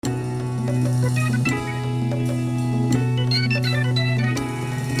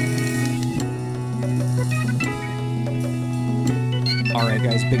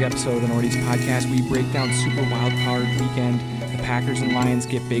guys. Big episode of the Nordies podcast. We break down Super Wild Card weekend. The Packers and Lions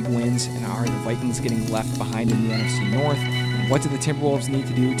get big wins, and are the Vikings getting left behind in the NFC North? And what do the Timberwolves need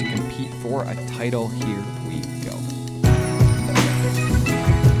to do to compete for a title? Here we go.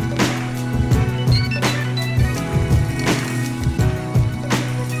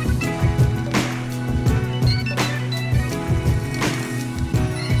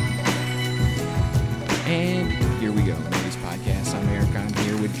 And here we go, Nordies podcast. I'm Eric. I'm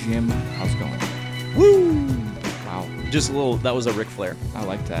here with Jim. How's it going? Woo! Wow. Just a little, that was a Ric Flair. I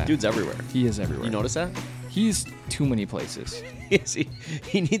like that. Dude's everywhere. He is everywhere. You notice that? He's too many places.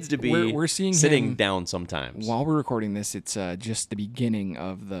 He needs to be We're seeing sitting him, down sometimes. While we're recording this, it's just the beginning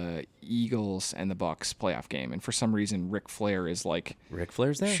of the Eagles and the Bucks playoff game. And for some reason, Ric Flair is like Ric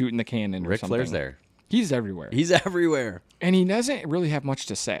Flair's there? shooting the cannon or Ric something. Flair's there. He's everywhere. He's everywhere. And he doesn't really have much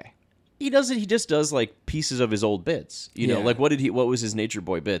to say. He doesn't. He just does like pieces of his old bits. You know, Yeah. like what was his Nature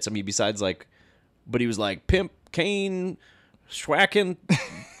Boy bits? I mean, besides like, but he was like pimp, cane, schwacking,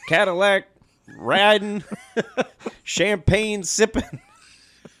 Cadillac, riding, champagne sipping.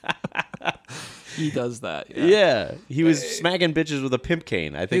 He does that. Yeah, he was smacking bitches with a pimp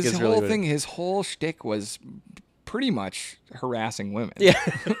cane. I think His it's whole really thing, his whole shtick was pretty much harassing women. Yeah,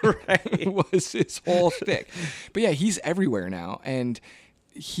 right. Was his whole shtick. But yeah, he's everywhere now, and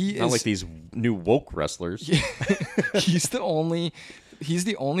he Not is like these new woke wrestlers. he's the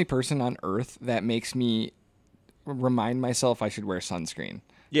only person on earth that makes me remind myself I should wear sunscreen.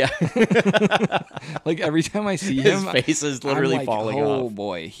 Yeah. Like every time I see His him, face is literally I'm like, falling oh off.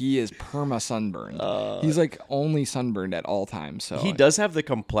 boy, he is perma sunburned. He's like only sunburned at all times. So He does have the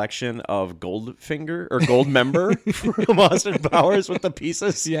complexion of Goldfinger or Goldmember from Austin Powers with the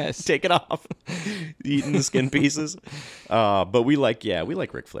pieces. Yes. Take it off. Eating the skin pieces. But we like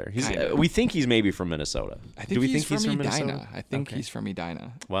Ric Flair. We think he's maybe from Minnesota. I think Do we he's think he's from from Edina. Minnesota? I think Okay. he's from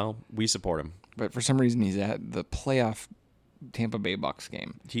Edina. Well, we support him. But for some reason, he's at the playoff Tampa Bay Bucks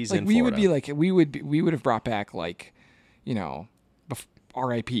game. He's like in we Florida. would be like we would have brought back like, you know,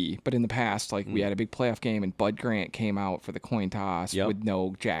 R.I.P. But in the past, like we had a big playoff game and Bud Grant came out for the coin toss Yep. with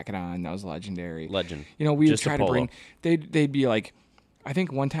no jacket on. That was legendary. Legend. You know, we would Just a try to polo. bring. They'd be like, I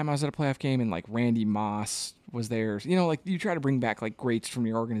think one time I was at a playoff game and like Randy Moss was there. You know, like you try to bring back like greats from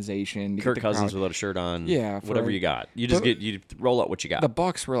your organization. To Kirk get the Cousins crowd. without a shirt on. Yeah, Whatever you got. You just but- you roll out what you got. The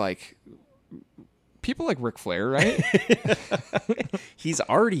Bucks were like. People like Ric Flair, right? He's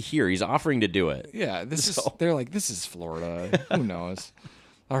already here. He's offering to do it. Yeah, they're like, this is Florida. Who knows?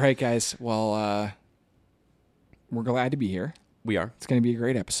 All right, guys. Well, we're glad to be here. We are. It's going to be a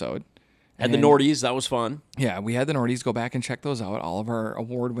great episode. Had the Nordies. That was fun. Yeah, we had the Nordies. Go back and check those out. All of our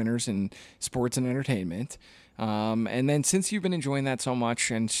award winners in sports and entertainment. And then since you've been enjoying that so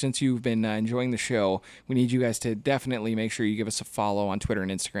much and since you've been enjoying the show, we need you guys to definitely make sure you give us a follow on Twitter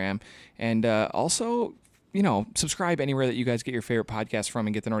and Instagram. And also, you know, subscribe anywhere that you guys get your favorite podcast from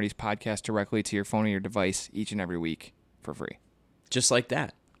and get the Nordies podcast directly to your phone or your device each and every week for free. Just like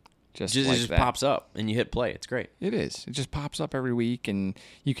that. Just It like just that. pops up and you hit play. It's great. It is. It just pops up every week, and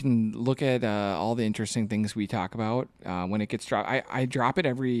you can look at all the interesting things we talk about when it gets dropped. I drop it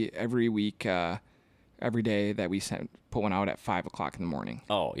every week, every day that we put one out at 5 o'clock in the morning.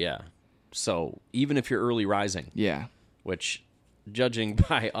 Oh, yeah. So even if you're early rising, Yeah. which judging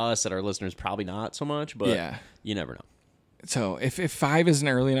by us and our listeners, probably not so much, but Yeah. you never know. So if 5 isn't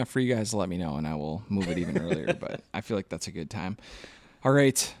early enough for you guys, let me know, and I will move it even earlier. But I feel like that's a good time. All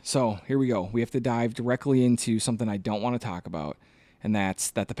right, so here we go. We have to dive directly into something I don't want to talk about, and that's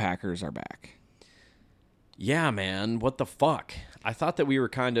that the Packers are back. Yeah, man. What the fuck? I thought that we were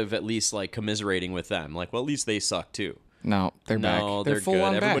kind of at least like commiserating with them. Like, well, at least they suck too. No, they're back. No, They're they're full good.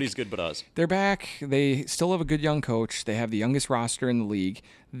 on back. Everybody's good but us. They're back. They still have a good young coach. They have the youngest roster in the league.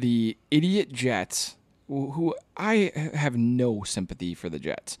 The idiot Jets, who I have no sympathy for the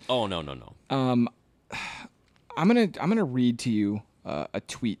Jets. Oh, no. I'm gonna read to you a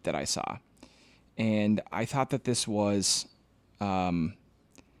tweet that I saw, and I thought that this was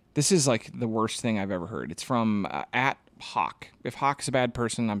this is like the worst thing I've ever heard. It's from at Hawk. If Hawk's a bad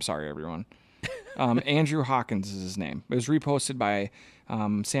person, I'm sorry, everyone. Andrew Hawkins is his name. It was reposted by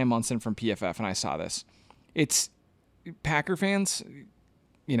Sam Munson from PFF, and I saw this. It's Packer fans,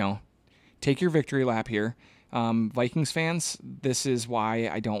 you know, take your victory lap here. Vikings fans, this is why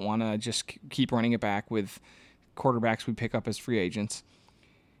I don't want to just keep running it back with quarterbacks we pick up as free agents.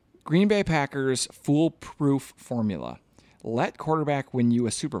 Green Bay Packers foolproof formula. Let quarterback win you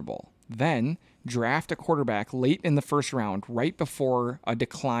a Super Bowl. Then draft a quarterback late in the first round, right before a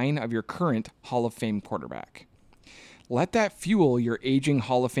decline of your current Hall of Fame quarterback. Let that fuel your aging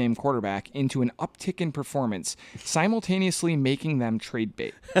Hall of Fame quarterback into an uptick in performance, simultaneously making them trade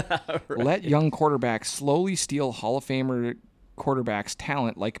bait. Right. Let young quarterbacks slowly steal Hall of Famer quarterbacks'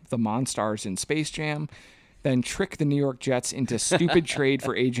 talent like the Monstars in Space Jam, then trick the New York Jets into stupid trade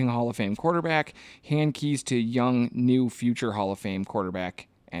for aging Hall of Fame quarterback, hand keys to young, new, future Hall of Fame quarterback,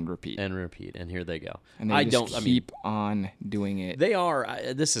 and repeat. And here they go. And they keep on doing it. They are.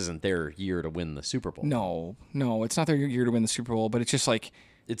 This isn't their year to win the Super Bowl. No, it's not their year to win the Super Bowl. But it's just like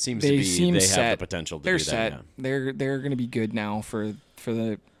it seems they set. have the potential to they're do set. that. Yeah. They're going to be good now for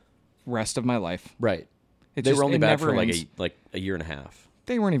the rest of my life. Right. They were only bad for like a year and a half.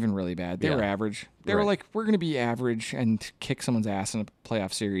 They weren't even really bad. They were average. They were like, we're going to be average and kick someone's ass in a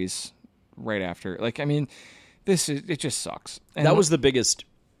playoff series right after. Like, I mean, it just sucks. And that was the biggest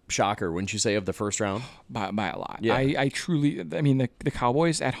shocker, wouldn't you say, of the first round? By a lot. Yeah. I mean, the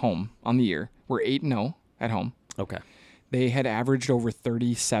Cowboys at home on the year were 8-0 at home. Okay. They had averaged over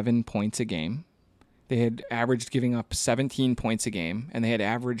 37 points a game. They had averaged giving up 17 points a game, and they had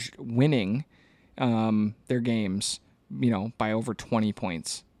averaged winning their games, by over 20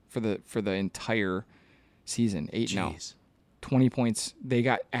 points for the entire season. 8-0. 20 points. They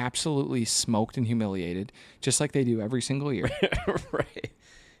got absolutely smoked and humiliated, just like they do every single year. Right.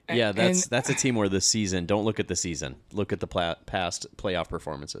 Yeah, that's a team where this season, don't look at the season. Look at the past playoff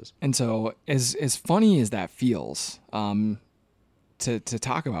performances. And so as funny as that feels to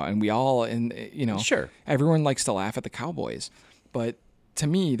talk about, and we all, sure, everyone likes to laugh at the Cowboys, but to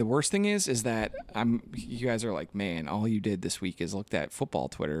me, the worst thing is that you guys are like, man, all you did this week is looked at football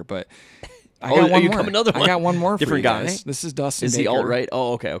Twitter, but I got one more. Another one? I got one more for different you guy. guys. This is Dustin Baker. Is he alt-right?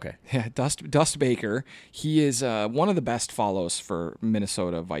 Oh, okay. Yeah, Dust Baker. He is one of the best follows for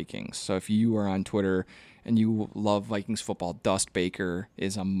Minnesota Vikings. So if you are on Twitter and you love Vikings football, Dust Baker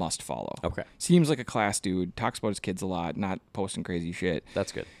is a must follow. Okay. Seems like a class dude. Talks about his kids a lot, not posting crazy shit.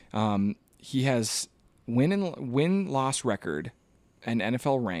 That's good. He has win-loss record and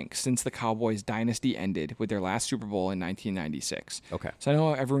NFL rank since the Cowboys dynasty ended with their last Super Bowl in 1996. Okay. So I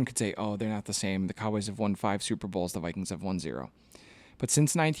know everyone could say, oh, they're not the same. The Cowboys have won 5 Super Bowls. The Vikings have won 0. But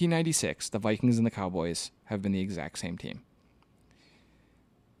since 1996, the Vikings and the Cowboys have been the exact same team.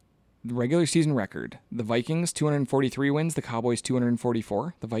 The regular season record, the Vikings 243 wins, the Cowboys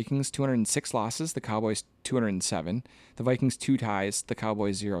 244. The Vikings 206 losses, the Cowboys 207. The Vikings 2 ties, the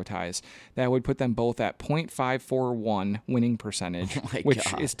Cowboys 0 ties. That would put them both at .541 winning percentage, which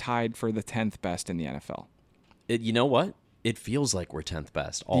is tied for the 10th best in the NFL. You know what? It feels like we're 10th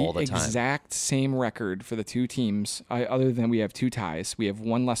best all the time. The exact same record for the two teams, other than we have 2 ties. We have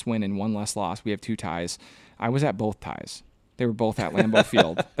 1 less win and 1 less loss. We have 2 ties. I was at both ties. They were both at Lambeau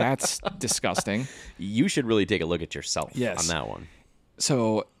Field. That's disgusting. You should really take a look at yourself on that one.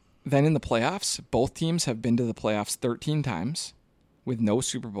 So then in the playoffs, both teams have been to the playoffs 13 times with no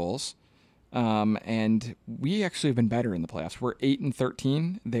Super Bowls. And we actually have been better in the playoffs. We're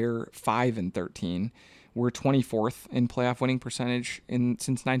 8-13. They're 5-13. We're 24th in playoff winning percentage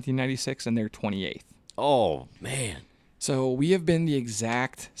since 1996, and they're 28th. Oh, man. So we have been the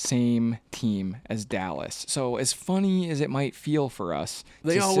exact same team as Dallas. So as funny as it might feel for us,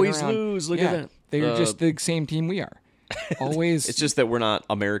 they always lose. Look at that. They're just the same team we are. Always. It's just that we're not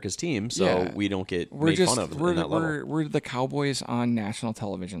America's team, so we don't get made fun of in that level. We're the Cowboys on national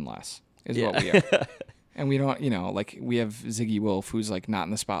television less, is what we are. And we don't, we have Ziggy Wolf, who's like not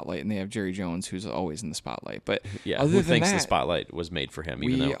in the spotlight, and they have Jerry Jones, who's always in the spotlight. But other who than thinks that, the spotlight was made for him,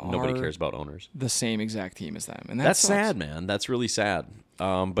 even though nobody cares about owners. The same exact team as them, and that's sad, man. That's really sad.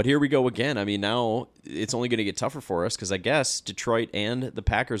 But here we go again. I mean, now it's only going to get tougher for us because I guess Detroit and the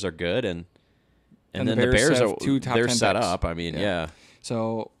Packers are good, and then the Bears are 2 top they're 10 set picks. up. I mean, yeah.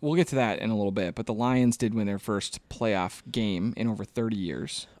 So we'll get to that in a little bit. But the Lions did win their first playoff game in over 30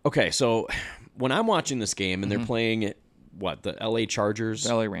 years. Okay, so when I'm watching this game and they're playing, the LA Chargers?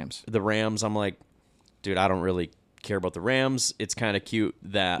 The LA Rams. The Rams, I'm like, dude, I don't really care about the Rams. It's kind of cute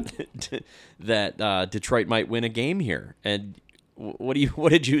that Detroit might win a game here. And what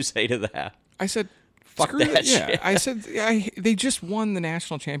did you say to that? I said, fuck that shit. Yeah, I said they just won the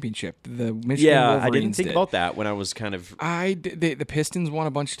national championship. The Michigan Wolverines I didn't think about that when I was kind of. The Pistons won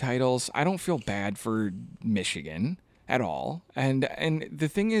a bunch of titles. I don't feel bad for Michigan at all. And the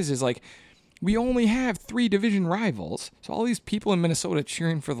thing is like, we only have 3 division rivals. So all these people in Minnesota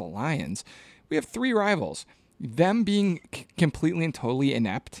cheering for the Lions, we have 3 rivals. Them being completely and totally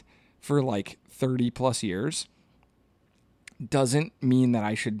inept for like 30 plus years. doesn't mean that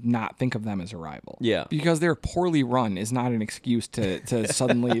I should not think of them as a rival. Yeah. Because they're poorly run is not an excuse to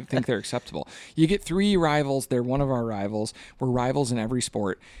suddenly think they're acceptable. You get 3 rivals. They're one of our rivals. We're rivals in every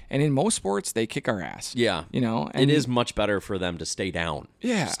sport. And in most sports, they kick our ass. Yeah. And it is much better for them to stay down.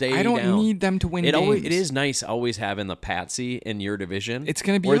 Yeah. I don't need them to win games. It is nice always having the patsy in your division. It's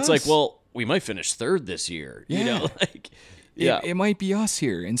going to be where us. It's like, well, we might finish 3rd this year. Yeah. Yeah. It might be us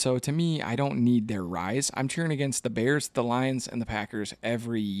here. And so to me, I don't need their rise. I'm cheering against the Bears, the Lions, and the Packers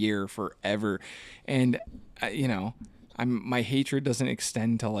every year forever. And, my hatred doesn't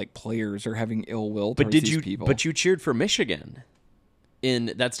extend to like players or having ill will towards these people. But you cheered for Michigan.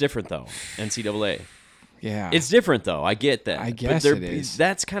 That's different though. NCAA. Yeah. It's different though. I get that. I guess it is.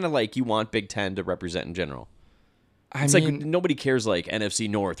 That's kind of like you want Big Ten to represent in general. It's like nobody cares like NFC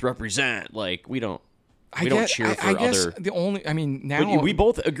North represent. Like we don't cheer for other. Now we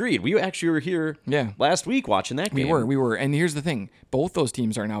both agreed. We actually were here last week watching that game. We were. And here's the thing. Both those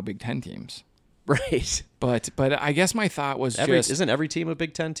teams are now Big Ten teams. Right. But I guess my thought was isn't every team a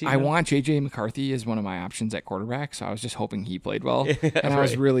Big Ten team? I want J.J. McCarthy as one of my options at quarterback, so I was just hoping he played well. I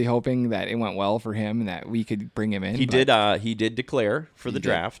was really hoping that it went well for him and that we could bring him in. He did declare for the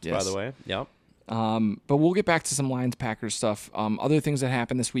draft, by the way. Yep. But we'll get back to some Lions-Packers stuff. Other things that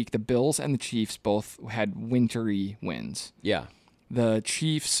happened this week, the Bills and the Chiefs both had wintry wins. Yeah. The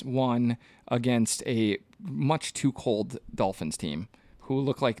Chiefs won against a much too cold Dolphins team who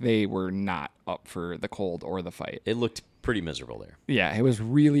looked like they were not up for the cold or the fight. It looked pretty miserable there. Yeah, it was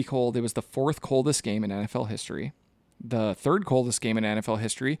really cold. It was the 4th coldest game in NFL history. The 3rd coldest game in NFL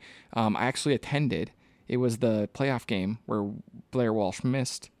history. I actually attended. It was the playoff game where Blair Walsh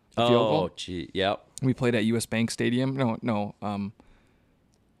missed the field goal. Oh, gee, yep. We played at US Bank Stadium. No,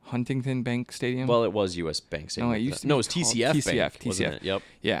 Huntington Bank Stadium. Well, it was US Bank Stadium. No, it used to it was TCF Bank, wasn't it? Yep.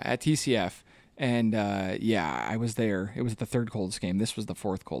 Yeah, at TCF. And, I was there. It was the 3rd coldest game. This was the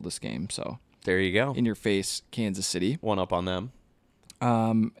 4th coldest game. So there you go. In your face, Kansas City. One up on them.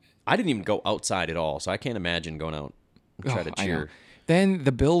 I didn't even go outside at all, so I can't imagine going out and try to cheer. Then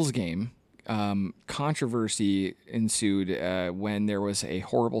the Bills game. Controversy ensued when there was a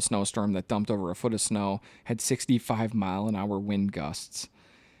horrible snowstorm that dumped over a foot of snow, had 65-mile-an-hour wind gusts.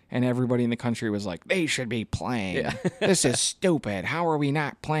 And everybody in the country was like, they should be playing. Yeah. This is stupid. How are we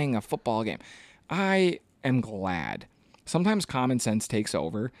not playing a football game? I am glad. Sometimes common sense takes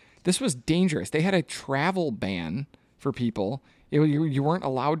over. This was dangerous. They had a travel ban for people. You weren't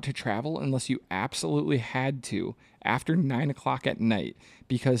allowed to travel unless you absolutely had to after 9 o'clock at night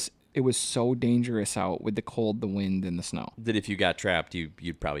because it was so dangerous out with the cold, the wind, and the snow. That if you got trapped,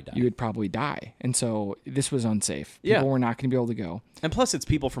 you'd probably die. You would probably die. And so this was unsafe. People were not going to be able to go. And plus, it's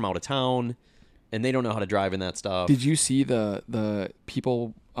people from out of town, and they don't know how to drive in that stuff. Did you see the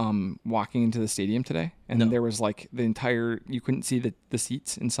people walking into the stadium today? And there was like you couldn't see the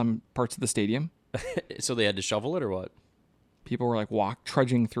seats in some parts of the stadium. So they had to shovel it or what? People were like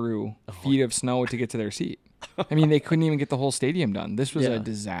trudging through feet of snow to get to their seat. I mean, they couldn't even get the whole stadium done. This was a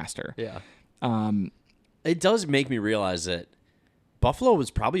disaster. Yeah. It does make me realize that Buffalo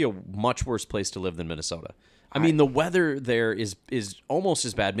was probably a much worse place to live than Minnesota. I mean, the weather there is almost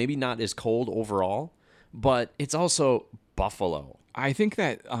as bad. Maybe not as cold overall, but it's also Buffalo. I think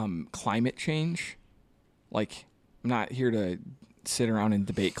that climate change, like, I'm not here to sit around and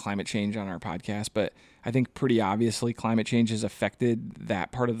debate climate change on our podcast, but I think pretty obviously climate change has affected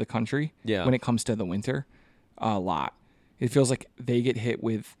that part of the country when it comes to the winter a lot. It feels like they get hit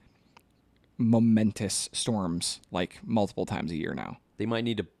with momentous storms like multiple times a year now. They might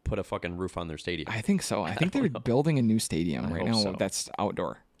need to put a fucking roof on their stadium. I think so. I think they're building a new stadium right now that's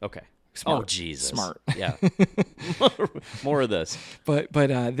outdoor. Okay. Smart. Oh, Jesus. Smart. Yeah. More of this. But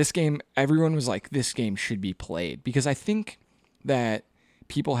this game, everyone was like, this game should be played because I think that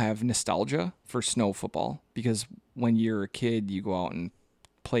people have nostalgia for snow football because when you're a kid, you go out and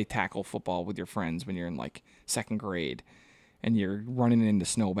play tackle football with your friends when you're in like 2nd grade and you're running into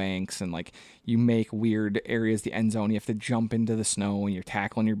snowbanks and like you make weird areas, the end zone, you have to jump into the snow and you're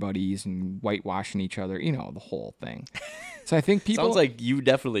tackling your buddies and whitewashing each other, the whole thing. So I think people... Sounds like you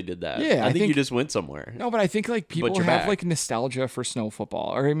definitely did that. Yeah. I think you just went somewhere. No, but I think like people have like nostalgia for snow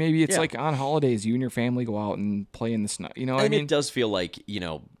football or maybe it's like on holidays, you and your family go out and play in the snow. You know what I mean? It does feel like,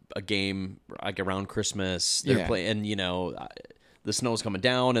 a game like around Christmas, they're playing, and the snow's coming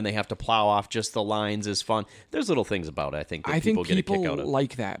down and they have to plow off just the lines is fun. There's little things about it, I think, that people get a kick out of.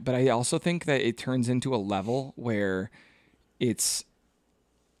 Like that, but I also think that it turns into a level where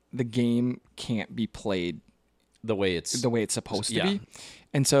the game can't be played the way it's supposed to be.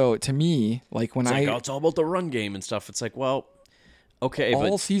 And so to me, like when it's all about the run game and stuff. It's like, well, Okay, All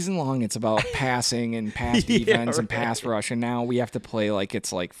but season long, it's about passing and pass Yeah, defense and right. pass rush, and now we have to play like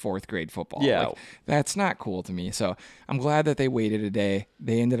it's like fourth grade football. Yeah. Like, that's not cool to me. So I'm glad that they waited a day.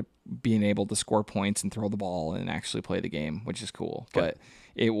 They ended up being able to score points and throw the ball and actually play the game, which is cool. Good. But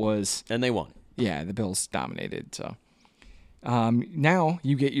it was, and they won. yeah, the Bills dominated. So now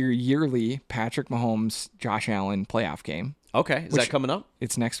you get your yearly Patrick Mahomes, Josh Allen playoff game. Okay, is that coming up?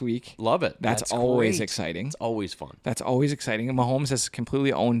 It's next week. Love it. That's always great. exciting. It's always fun. That's always exciting. And Mahomes has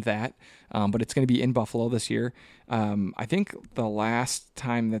completely owned that, but it's going to be in Buffalo this year. I think the last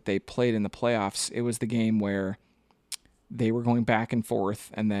time that they played in the playoffs, it was the game where they were going back and forth,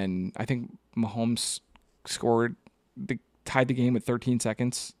 and then I think Mahomes tied the game with 13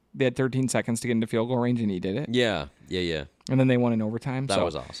 seconds. They had 13 seconds to get into field goal range, and he did it. Yeah. And then they won in overtime. That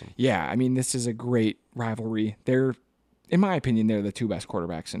was awesome. Yeah, I mean, this is a great rivalry. In my opinion, they're the two best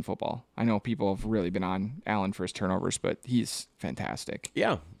quarterbacks in football. I know people have really been on Allen for his turnovers, but he's fantastic.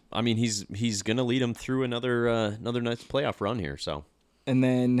 Yeah, I mean, he's gonna lead them through another nice playoff run here. So, and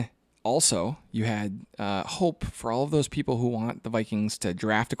then also you had hope for all of those people who want the Vikings to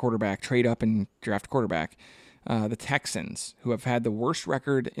draft a quarterback, trade up and draft a quarterback. The Texans, who have had the worst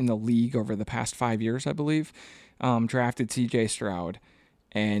record in the league over the past 5 years, I believe, drafted C.J. Stroud,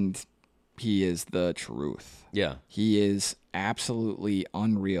 and he is the truth. Yeah. He is absolutely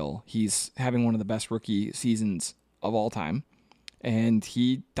unreal. He's having one of the best rookie seasons of all time, and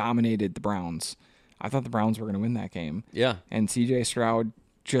he dominated the Browns. I thought the Browns were going to win that game. Yeah. And C.J. Stroud,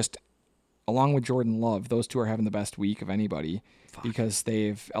 just along with Jordan Love, those two are having the best week of anybody because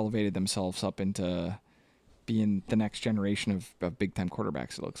they've elevated themselves up into being the next generation of big-time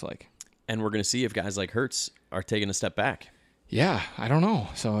quarterbacks, it looks like. And we're going to see if guys like Hurts are taking a step back. Yeah, I don't know.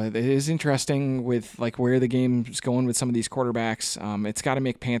 So it is interesting with like where the game's going with some of these quarterbacks. It's got to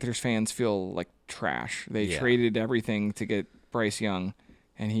make Panthers fans feel like trash. They traded everything to get Bryce Young,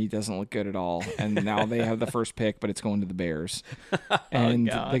 and he doesn't look good at all. And now they have the first pick, but it's going to the Bears. And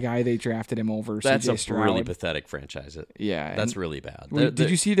the guy they drafted him over, That's CJ a Stroud. really pathetic franchise. Yeah, That's really bad. Did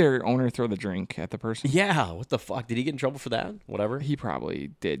you see their owner throw the drink at the person? Yeah, what the fuck? Did he get in trouble for that? Whatever. He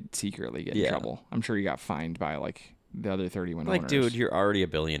probably did secretly get in trouble. I'm sure he got fined by like the other 31 owners. Like, dude, you're already a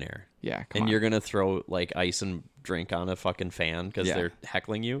billionaire. Yeah, and you're going to throw like ice and drink on a fucking fan because they're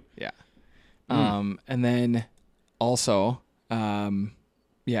heckling you? Yeah. And then also,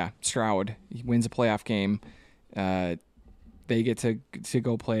 Stroud, he wins a playoff game. They get to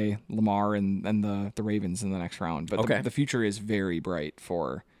go play Lamar and the Ravens in the next round. But the future is very bright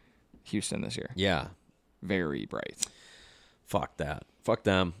for Houston this year. Yeah. Very bright. Fuck that. Fuck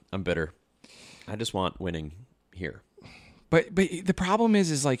them. I'm bitter. I just want winning here. But the problem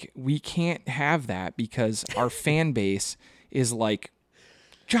is like we can't have that because our fan base is like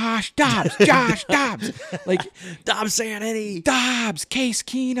Josh Dobbs, like Dobbs Sanity, Dobbs, Case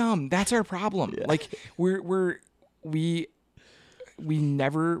Keenum. That's our problem. Yeah. Like we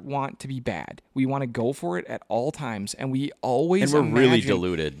never want to be bad. We want to go for it at all times, and we're really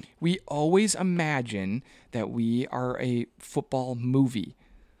deluded. We always imagine that we are a football movie.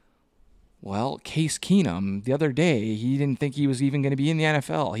 Well, Case Keenum, the other day, he didn't think he was even going to be in the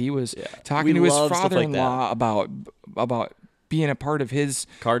NFL. He was talking to his father-in-law about being a part of his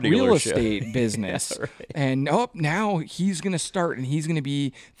real estate business. Right. And now he's going to start, and he's going to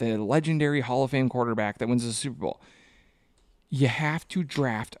be the legendary Hall of Fame quarterback that wins the Super Bowl. You have to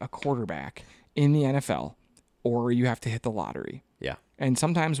draft a quarterback in the NFL, or you have to hit the lottery. Yeah. And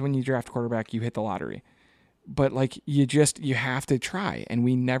sometimes when you draft quarterback, you hit the lottery. But, like, you have to try, and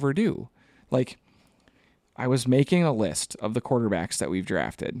we never do. Like, I was making a list of the quarterbacks that we've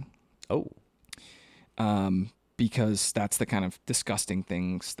drafted. Oh. Because that's the kind of disgusting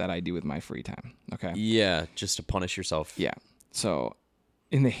things that I do with my free time. Okay. Yeah, just to punish yourself. Yeah. So,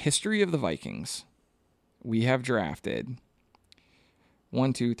 in the history of the Vikings, we have drafted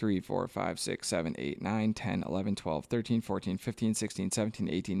 1, 2, 3, 4, 5, 6, 7, 8, 9, 10, 11, 12, 13, 14, 15, 16, 17,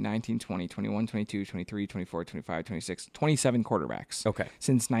 18, 19, 20, 21, 22, 23, 24, 25, 26, 27 quarterbacks. Okay.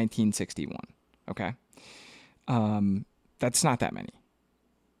 Since 1961. Okay. That's not that many.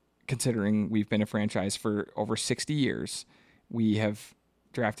 Considering we've been a franchise for over 60 years, we have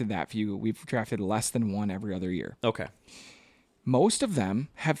drafted that few. We've drafted less than one every other year. Okay. Most of them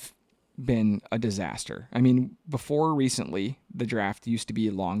have been a disaster. I mean, before recently, the draft used to be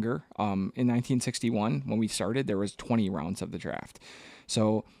longer. In 1961, when we started, there was 20 rounds of the draft.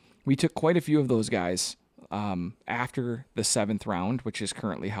 So we took quite a few of those guys after the 7th round, which is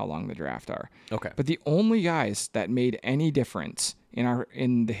currently how long the draft are. Okay. But the only guys that made any difference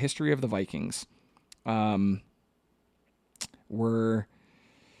in the history of the Vikings were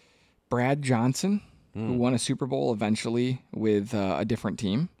Brad Johnson who won a Super Bowl eventually with a different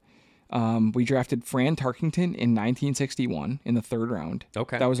team. We drafted Fran Tarkington in 1961 in the third round.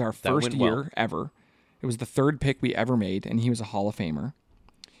 Okay. That was our first went year well. ever. It was the third pick we ever made, and he was a Hall of Famer.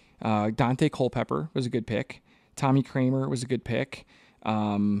 Dante Culpepper was a good pick. Tommy Kramer was a good pick.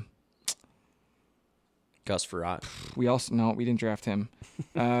 Gus Frerotte. We didn't draft him.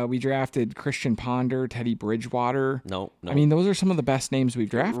 We drafted Christian Ponder, Teddy Bridgewater. No. I mean, those are some of the best names we've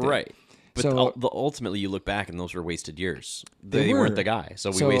drafted. Right. But So- ultimately, you look back and those were wasted years. They They weren't were. the guy,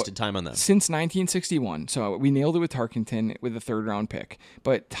 so we So, wasted time on them. Since 1961. So we nailed it with Tarkington with a third round pick.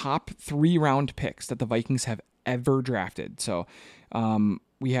 But top 3 round picks that the Vikings have ever drafted. So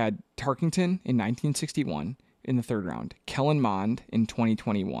we had Tarkington in 1961 in the third round. Kellen Mond in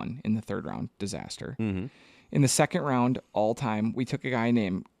 2021 in the third round. Disaster. Mm-hmm. In the second round, all time, we took a guy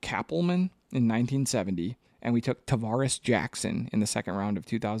named Kappelman in 1970. And we took Tavares Jackson in the second round of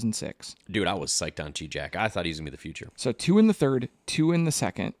 2006. Dude, I was psyched on T-Jack. I thought he was going to be the future. So 2 in the third, 2 in the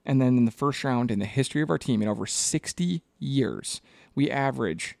second, and then in the first round in the history of our team in over 60 years, we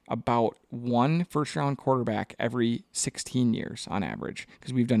average about 1 first-round quarterback every 16 years on average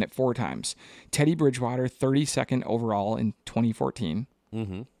because we've done it 4 times. Teddy Bridgewater, 32nd overall in 2014.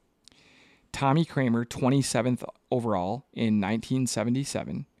 Mm-hmm. Tommy Kramer, 27th overall in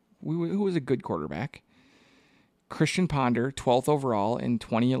 1977, who was a good quarterback. Christian Ponder, 12th overall in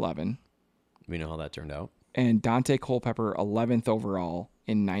 2011. We know how that turned out. And Dante Culpepper, 11th overall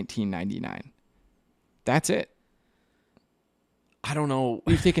in 1999. That's it. I don't know.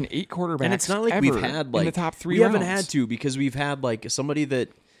 We've taken 8 quarterbacks, And it's not like ever we've had like in the top 3 We rounds. haven't had to because we've had like somebody that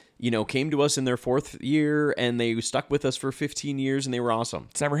came to us in their 4th year and they stuck with us for 15 years and they were awesome.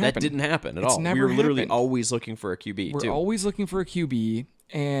 It's never That happened. didn't happen at It's all. We never were literally happened. always looking for a QB We're too. always looking for a QB,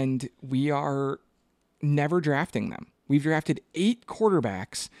 and we are never drafting them. We've drafted 8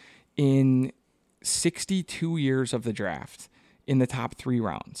 quarterbacks in 62 years of the draft in the top 3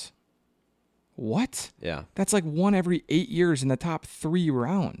 rounds. What? Yeah. That's like 1 every 8 years in the top 3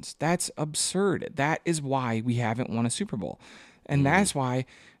 rounds. That's absurd. That is why we haven't won a Super Bowl. And that's why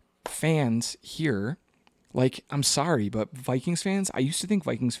fans here, like, I'm sorry, but Vikings fans, I used to think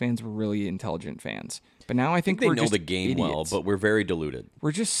Vikings fans were really intelligent fans. But now I think They we're know just the game well, idiots. but we're very deluded.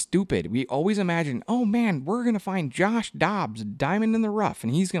 We're just stupid. We always imagine, oh man, we're going to find Josh Dobbs, diamond in the rough,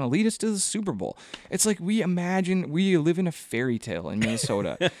 and he's going to lead us to the Super Bowl. It's like we live in a fairy tale in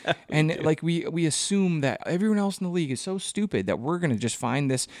Minnesota. And like we assume that everyone else in the league is so stupid that we're going to just find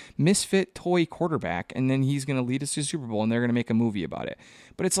this misfit toy quarterback and then he's going to lead us to the Super Bowl and they're going to make a movie about it.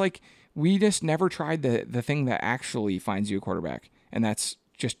 But it's like we just never tried the thing that actually finds you a quarterback, and that's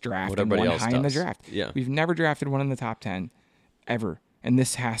just drafting everybody one else high in the does. draft. Yeah. We've never drafted one in the top 10 ever. And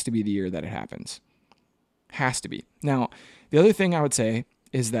this has to be the year that it happens. Has to be. Now, the other thing I would say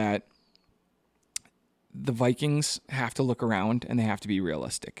is that the Vikings have to look around and they have to be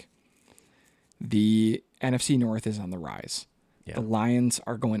realistic. The NFC North is on the rise. Yeah. The Lions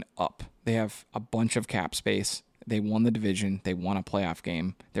are going up. They have a bunch of cap space. They won the division. They won a playoff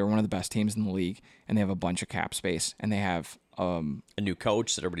game. They were one of the best teams in the league, and they have a bunch of cap space. And they have A new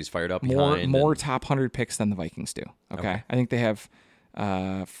coach that everybody's fired up more behind. top 100 picks than the Vikings do. Okay. I think they have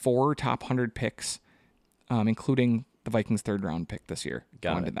 4 top 100 picks, including the Vikings' third round pick this year.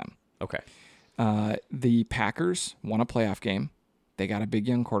 Got going it. to them. Okay. The Packers won a playoff game. They got a big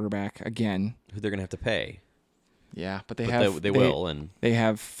young quarterback again. Who they're going to have to pay. Yeah, but They will. And they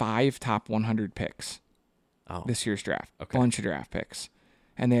have 5 top 100 picks oh, this year's draft. Okay. Bunch of draft picks.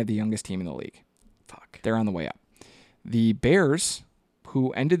 And they had the youngest team in the league. fuck. They're on the way up. The Bears,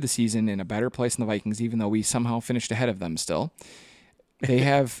 who ended the season in a better place than the Vikings, even though we somehow finished ahead of them still, they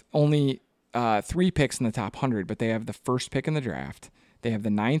have only 3 picks in the top 100, but they have the first pick in the draft. They have the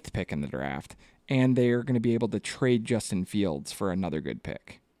 9th pick in the draft, and they are going to be able to trade Justin Fields for another good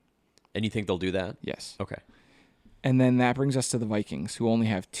pick. And you think they'll do that? Yes. Okay. And then that brings us to the Vikings, who only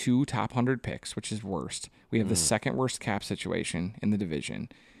have 2 top 100 picks, which is worst. We have the second worst cap situation in the division,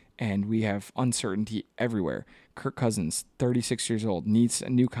 and we have uncertainty everywhere. Kirk Cousins, 36 years old, needs a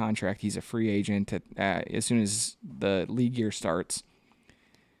new contract. He's a free agent as soon as the league year starts.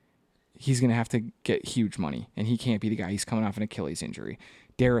 He's going to have to get huge money, and he can't be the guy. He's coming off an Achilles injury.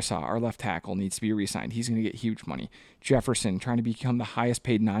 Darisaw, our left tackle, needs to be re-signed. He's going to get huge money. Jefferson, trying to become the highest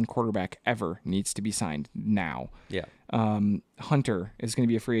paid non-quarterback ever, needs to be signed now. Yeah. Hunter is going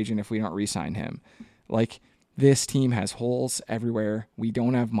to be a free agent if we don't re-sign him. Like, this team has holes everywhere. We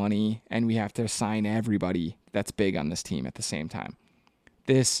don't have money, and we have to sign everybody that's big on this team at the same time.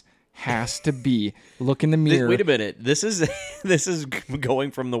 This has to be look in the mirror. Wait a minute. This is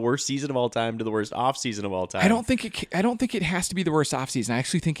going from the worst season of all time to the worst off season of all time. I don't think it has to be the worst off season. I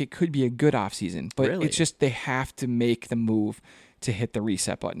actually think it could be a good off season, but Really? it's just they have to make the move to hit the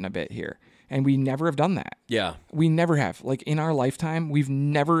reset button a bit here. And we never have done that. Yeah. We never have. Like in our lifetime, we've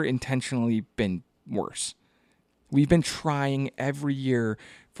never intentionally been worse. We've been trying every year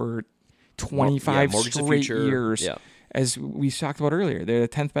for 25 straight years. Yeah. As we talked about earlier, they're the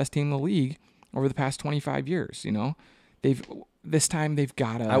 10th best team in the league over the past 25 years. You know, this time they've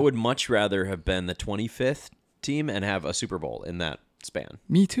got to. I would much rather have been the 25th team and have a Super Bowl in that span.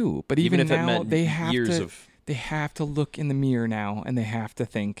 Me too. But even if it now, meant they have years to. of- They have to look in the mirror now, and they have to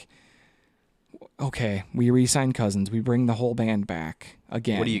think. Okay, we re-sign Cousins. We bring the whole band back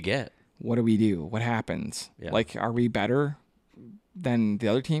again. What do you get? What do we do? What happens? Yeah. Like, are we better than the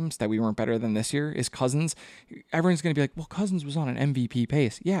other teams that we weren't better than this year? Is Cousins? Everyone's going to be like, well, Cousins was on an MVP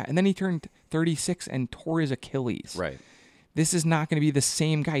pace. Yeah, and then he turned 36 and tore his Achilles. Right. This is not going to be the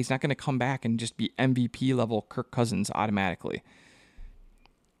same guy. He's not going to come back and just be MVP level Kirk Cousins automatically.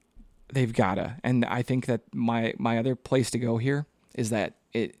 They've got to. And I think that my other place to go here is that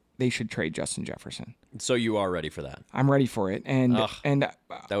they should trade Justin Jefferson. So you are ready for that? I'm ready for it. And That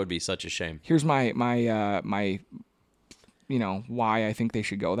would be such a shame. here's my why I think they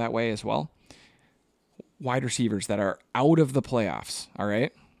should go that way as well. Wide receivers that are out of the playoffs, all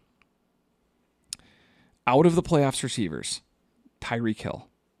right? Out of the playoffs receivers. Tyreek Hill,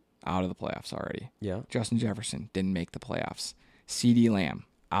 out of the playoffs already. Yeah. Justin Jefferson didn't make the playoffs. CeeDee Lamb,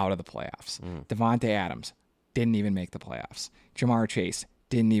 out of the playoffs. Devontae Adams didn't even make the playoffs. Jamar Chase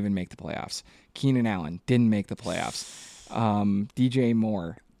didn't even make the playoffs. Keenan Allen didn't make the playoffs. DJ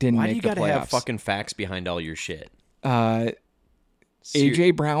Moore didn't Why do make you the gotta playoffs. have fucking facts behind all your shit?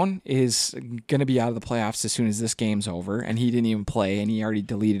 AJ Brown is going to be out of the playoffs as soon as this game's over, and he didn't even play, and he already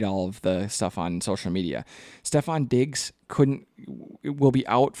deleted all of the stuff on social media. Stephon Diggs will be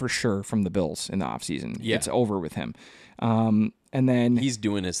out for sure from the Bills in the offseason. Yeah. It's over with him. And then He's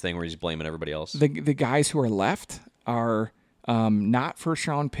doing his thing where he's blaming everybody else. the guys who are left are not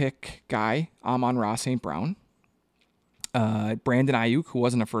first-round pick guy Amon-Ra St. Brown, Brandon Ayuk, who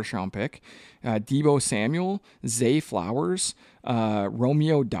wasn't a first-round pick, Deebo Samuel, Zay Flowers,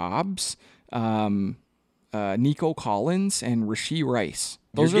 Romeo Dobbs, Nico Collins, and Rashee Rice.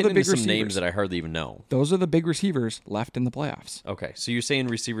 Those You're are the getting big into some receivers. names that I hardly even know. Those are the big receivers left in the playoffs. Okay, so you're saying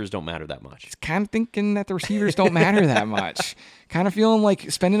receivers don't matter that much? Kind of thinking that the receivers don't matter that much. Kind of feeling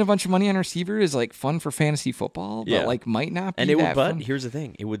like spending a bunch of money on a receiver is like fun for fantasy football, but like might not be And it would, that but fun. here's the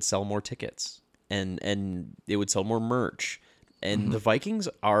thing: it would sell more tickets, and it would sell more merch. And the Vikings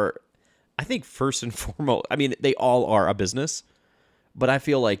are, I think, first and foremost. I mean, they all are a business, but I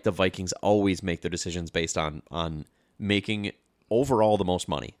feel like the Vikings always make their decisions based on making overall the most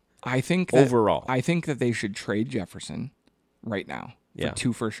money. I think that, overall. I think that they should trade Jefferson right now for Yeah.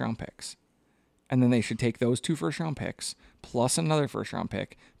 2 first-round picks. And then they should take those 2 first-round picks, plus another first-round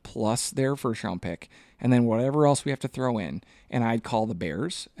pick, plus their first-round pick, and then whatever else we have to throw in. And I'd call the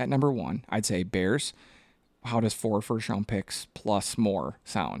Bears at number 1. I'd say, Bears, how does 4 first-round picks plus more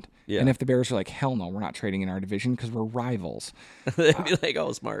sound? Yeah. And if the Bears are like, hell no, we're not trading in our division because we're rivals, They'd be like,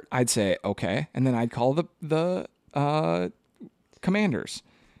 "Oh, smart." I'd say, okay. And then I'd call the Commanders,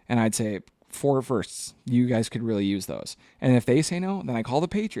 and I'd say 4 firsts. You guys could really use those. And if they say no, then I call the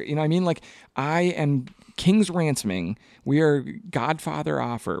Patriot. You know what I mean? Like, I am King's ransoming. We are Godfather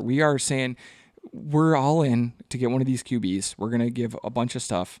offer. We are saying we're all in to get one of these QBs. We're going to give a bunch of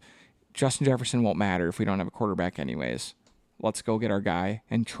stuff. Justin Jefferson won't matter if we don't have a quarterback anyways. Let's go get our guy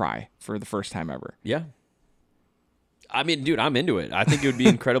and try for the first time ever. Yeah. I mean, dude, I'm into it. I think it would be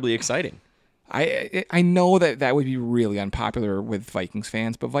incredibly exciting. I know that would be really unpopular with Vikings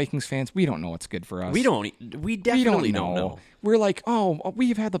fans, but Vikings fans, we don't know what's good for us. We definitely don't know. We're like, oh,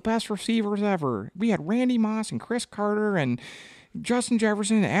 we've had the best receivers ever. We had Randy Moss and Chris Carter and Justin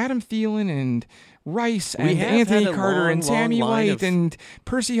Jefferson and Adam Thielen and Rice and Anthony Carter and Sammy White and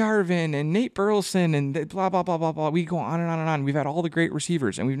Percy Harvin and Nate Burleson and blah, blah, blah, blah, blah. We go on and on and on. We've had all the great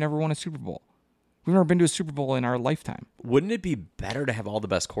receivers, and we've never won a Super Bowl. We've never been to a Super Bowl in our lifetime. Wouldn't it be better to have all the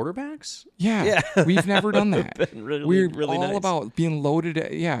best quarterbacks? Yeah. We've never done that. We're really all nice. about being loaded.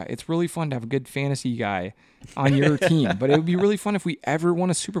 Yeah, it's really fun to have a good fantasy guy on your team, but it would be really fun if we ever won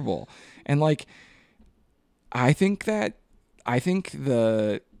a Super Bowl. And like, I think the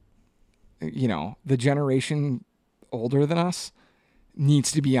generation older than us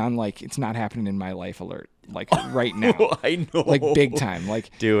needs to be on like, it's not happening in my life alert, like right now. I know. Like big time.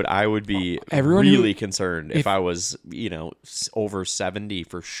 Like, dude, I would be Everyone really concerned if I was, over 70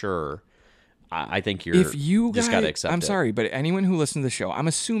 for sure. I think you're if you just guys, got to accept it. I'm sorry, but anyone who listens to the show, I'm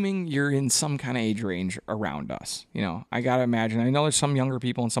assuming you're in some kind of age range around us. I got to imagine. I know there's some younger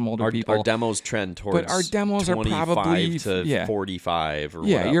people and some older people. Our demos trend towards our demos are 25 probably to 45 or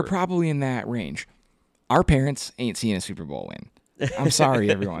whatever. You're probably in that range. Our parents ain't seeing a Super Bowl win. I'm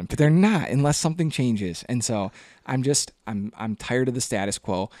sorry, everyone, but they're not unless something changes. And so I'm tired of the status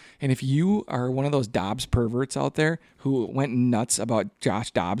quo. And if you are one of those Dobbs perverts out there who went nuts about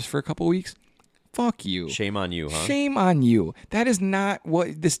Josh Dobbs for a couple weeks, fuck you. Shame on you, huh? Shame on you. That is not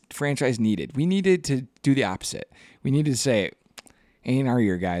what this franchise needed. We needed to do the opposite. We needed to say, ain't our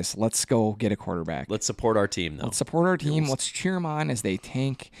year, guys. Let's go get a quarterback. Let's support our team, though. Let's support our team. Let's cheer them on as they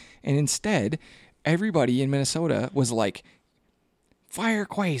tank. And instead, everybody in Minnesota was like, fire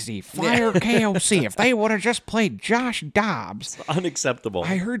Quasi, fire KOC. If they would have just played Josh Dobbs. It's unacceptable.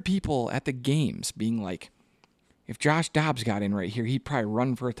 I heard people at the games being like, if Josh Dobbs got in right here, he'd probably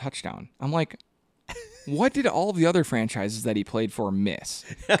run for a touchdown. I'm like, what did all the other franchises that he played for miss?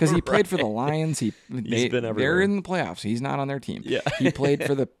 Because he played for the Lions. He's been everywhere. They're in the playoffs. He's not on their team. Yeah. He played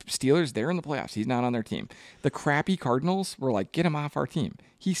for the Steelers. They're in the playoffs. He's not on their team. The crappy Cardinals were like, get him off our team.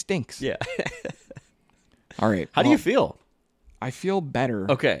 He stinks. Yeah. All right. How do you feel? I feel better.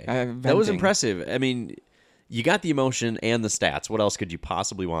 Okay. That was impressive. I mean, you got the emotion and the stats. What else could you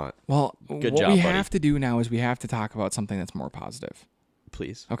possibly want? Well, Good what job, we buddy. have to do now is we have to talk about something that's more positive.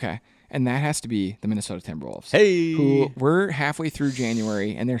 Please. Okay. And that has to be the Minnesota Timberwolves. Hey! Who we're halfway through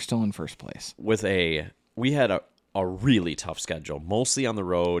January, and they're still in first place. We had a really tough schedule, mostly on the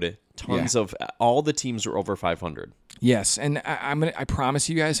road. Tons of all the teams were over 500. Yes, and I promise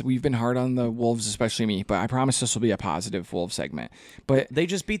you guys, we've been hard on the Wolves, especially me, but I promise this will be a positive Wolves segment. But they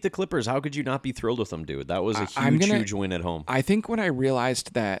just beat the Clippers. How could you not be thrilled with them, dude? That was a huge win at home. I think when I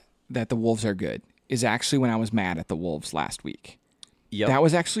realized that the Wolves are good is actually when I was mad at the Wolves last week. Yep. That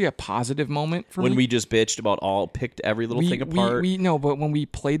was actually a positive moment for me. When we just bitched about picked every little thing apart. But when we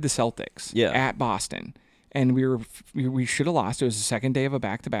played the Celtics at Boston, and we should have lost. It was the second day of a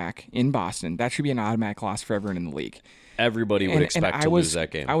back-to-back in Boston. That should be an automatic loss for everyone in the league. Everybody would expect to lose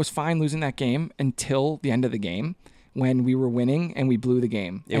that game. I was fine losing that game until the end of the game when we were winning and we blew the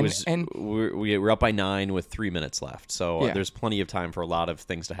game. We were up by 9 with 3 minutes left. So there's plenty of time for a lot of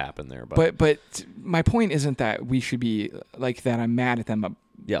things to happen there. But my point isn't that we should be like that I'm mad at them,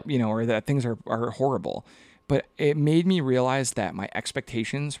 or that things are horrible. But it made me realize that my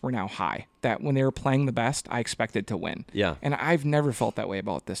expectations were now high, that when they were playing the best, I expected to win. Yeah. And I've never felt that way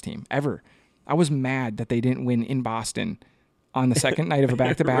about this team, ever. I was mad that they didn't win in Boston on the second night of a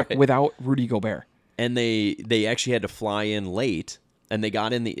back-to-back without Rudy Gobert. And they actually had to fly in late, and they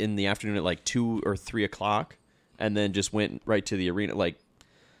got in the afternoon at like 2 or 3 o'clock, and then just went right to the arena. Like,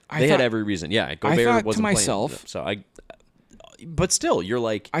 they had every reason. Yeah, Gobert wasn't playing. But still, you're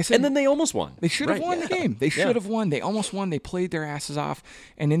like, and then they almost won. They should have won the game. They should have won. They almost won. They played their asses off,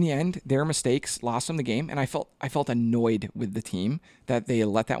 and in the end, their mistakes lost them the game. And I felt annoyed with the team that they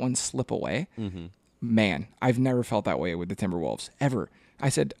let that one slip away. Mm-hmm. Man, I've never felt that way with the Timberwolves ever. I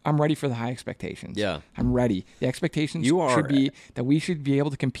said, I'm ready for the high expectations. Yeah, I'm ready. The expectations should be that we should be able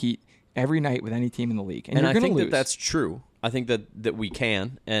to compete every night with any team in the league, and you're going to lose. That's true. I think that we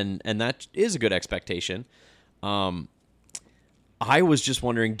can, and that is a good expectation. I was just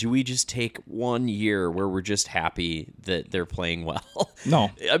wondering, do we just take 1 year where we're just happy that they're playing well? No.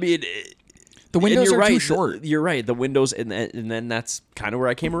 I mean, the windows are too short. You're right. The windows, and then that's kind of where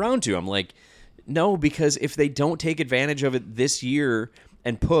I came around to. I'm like, no, because if they don't take advantage of it this year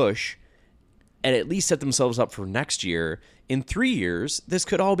and push, and at least set themselves up for next year, in 3 years, this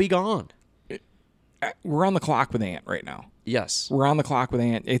could all be gone. We're on the clock with Ant right now. Yes. We're on the clock with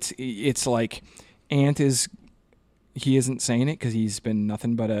Ant. It's like Ant is... He isn't saying it because he's been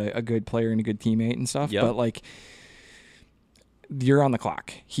nothing but a good player and a good teammate and stuff. Yep. But like, you're on the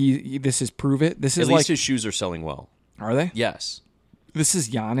clock. This is prove it. This is at least his shoes are selling well. Are they? Yes. This is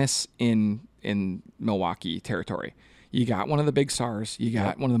Giannis in Milwaukee territory. You got one of the big stars. You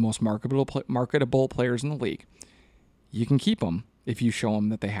got one of the most marketable players in the league. You can keep them if you show them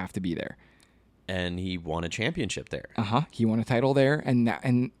that they have to be there. And he won a championship there. He won a title there,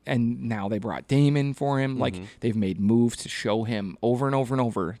 and now they brought Damon for him. Like, they've made moves to show him over and over and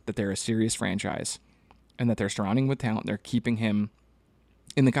over that they're a serious franchise, and that they're surrounding with talent. They're keeping him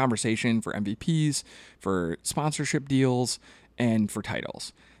in the conversation for MVPs, for sponsorship deals, and for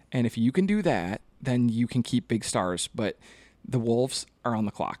titles. And if you can do that, then you can keep big stars. But the Wolves are on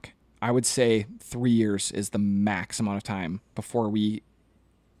the clock. I would say 3 years is the max amount of time before we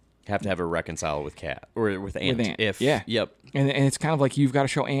have to have a reconcile with Ant or with Ant. Yep. And it's kind of like you've got to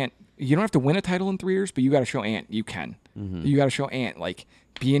show Ant You don't have to win a title in 3 years, but you got to show Ant you can. Mm-hmm. You got to show Ant like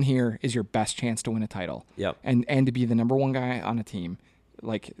being here is your best chance to win a title. Yep. And to be the number one guy on a team,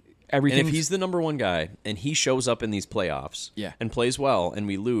 like everything. And if he's the number one guy and he shows up in these playoffs and plays well and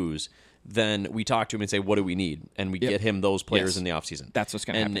we lose, then we talk to him and say, what do we need? And we get him those players in the offseason. That's what's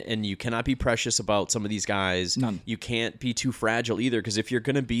going to happen. And you cannot be precious about some of these guys. None. You can't be too fragile either, because if you're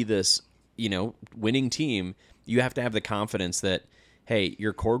going to be this, winning team, you have to have the confidence that, hey,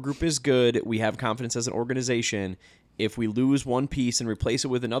 your core group is good. We have confidence as an organization. If we lose one piece and replace it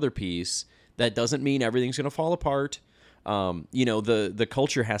with another piece, that doesn't mean everything's going to fall apart. The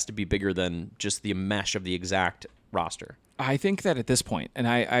culture has to be bigger than just the mesh of the exact roster. I think that at this point, and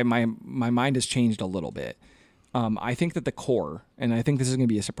my mind has changed a little bit. I think that the core, and I think this is going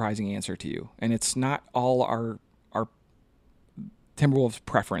to be a surprising answer to you, and it's not all our Timberwolves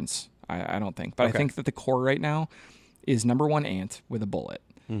preference, I don't think, but I think that the core right now is number 1 Ant with a bullet.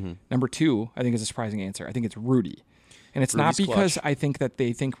 Mm-hmm. Number 2, I think is a surprising answer. I think it's Rudy, and it's Rudy's not because clutch. I think that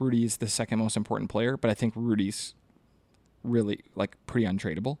they think Rudy is the second most important player, but I think Rudy's really like pretty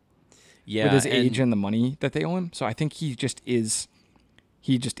untradeable. Yeah, with his age and the money that they owe him. So I think he just is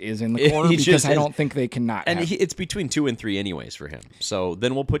in the core because I don't think they cannot. And it's between 2 and 3 anyways for him. So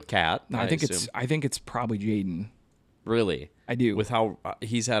then we'll put Cat. No, I think it's probably Jaden. Really? I do. With how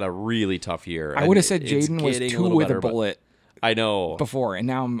he's had a really tough year. I would have said Jaden was 2 with a bullet. I know. Before, and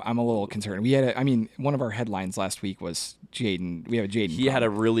now I'm a little concerned. We had one of our headlines last week was Jaden. We have a Jaden. He had a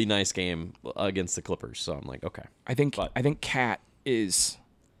really nice game against the Clippers, so I'm like, okay. I think Cat is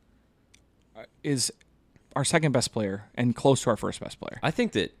our second best player and close to our first best player. I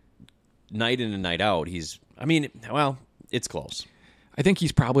think that night in and night out, it's close. I think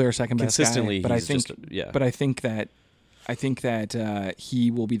he's probably our second best consistently. Guy, but I think that he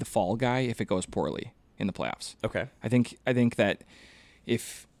will be the fall guy if it goes poorly in the playoffs. Okay. I think that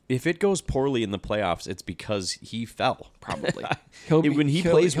if it goes poorly in the playoffs, it's because he fell. Probably. When he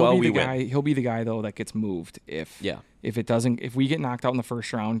plays well, we win. He'll be the guy though that gets moved if we get knocked out in the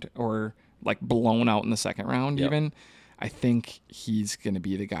first round or like blown out in the second round even. I think he's going to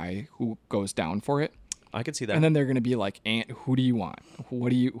be the guy who goes down for it. I could see that. And then they're going to be like, Ant, who do you want?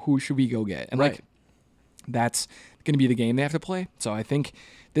 Who should we go get? And like that's going to be the game they have to play. So I think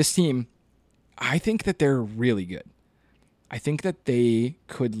this team, I think that they're really good. I think that they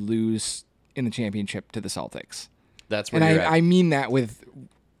could lose in the championship to the Celtics. That's where I mean that with,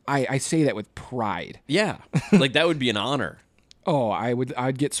 I say that with pride. Yeah, like that would be an honor. Oh,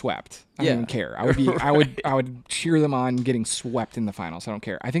 I'd get swept. I don't even care. I would cheer them on getting swept in the finals. I don't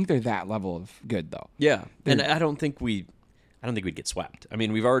care. I think they're that level of good though. Yeah, and I don't think we'd get swept. I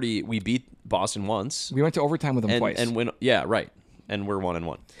mean, we beat Boston once. We went to overtime with them twice. And and we're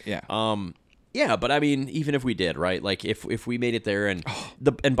 1-1. Yeah. Yeah, but I mean, even if we did, right? Like if we made it there, and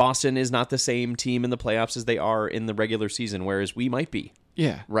Boston is not the same team in the playoffs as they are in the regular season, whereas we might be.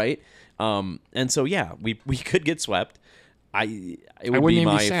 Yeah. Right. And so we could get swept. It would be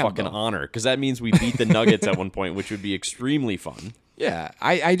my fucking honor, because that means we beat the Nuggets at one point, which would be extremely fun. Yeah,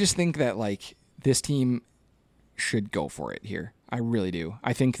 I just think that like this team should go for it here. I really do.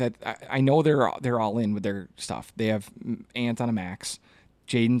 I think that I know they're all in with their stuff. They have Ant on a max.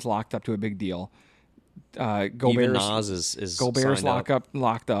 Jaden's locked up to a big deal. Even Nas is Gobert's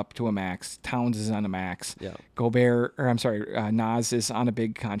locked up to a max. Towns is on a max. Yeah. Nas is on a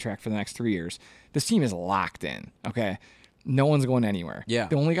big contract for the next 3 years. This team is locked in. Okay. No one's going anywhere. Yeah.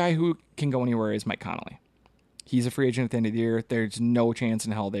 The only guy who can go anywhere is Mike Conley. He's a free agent at the end of the year. There's no chance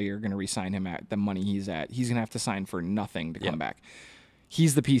in hell they are going to re-sign him at the money he's at. He's going to have to sign for nothing to come back.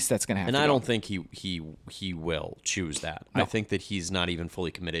 He's the piece that's going to have to go. And I don't think he will choose that. No. I think that he's not even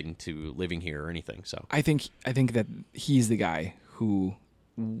fully committing to living here or anything. So I think that he's the guy who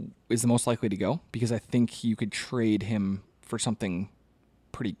is the most likely to go, because I think you could trade him for something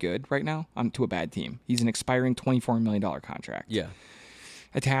pretty good right now to a bad team. He's an expiring $24 million contract. Yeah.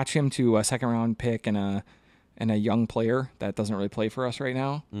 Attach him to a second round pick and a young player that doesn't really play for us right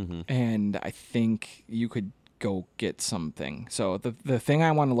now. Mm-hmm. And I think you could go get something. So the thing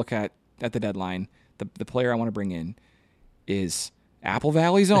I want to look at the deadline, the player I want to bring in is Apple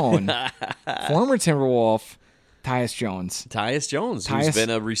Valley's own former Timberwolf, Tyus Jones. Who's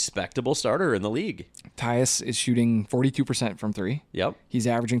been a respectable starter in the league. Tyus is shooting 42% from 3. Yep. He's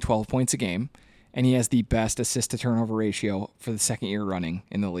averaging 12 points a game, and he has the best assist-to-turnover ratio for the second year running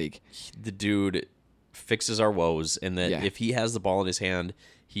in the league. The dude fixes our woes, and that if he has the ball in his hand,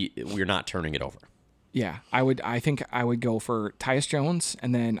 we're not turning it over. Yeah, I think I would go for Tyus Jones,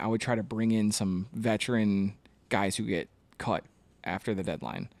 and then I would try to bring in some veteran guys who get cut after the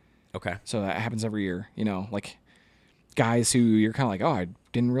deadline. Okay. So that happens every year, like guys who you're kind of like, oh, I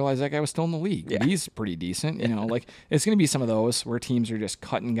didn't realize that guy was still in the league. But he's pretty decent. You know, like it's going to be some of those where teams are just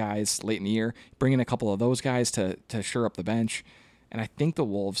cutting guys late in the year, bringing a couple of those guys to shore up the bench. And I think the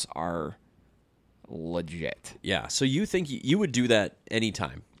Wolves are legit. Yeah. So you think you would do that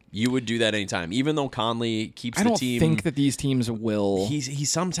anytime? You would do that anytime, even though Conley keeps the team. I don't think that these teams will. He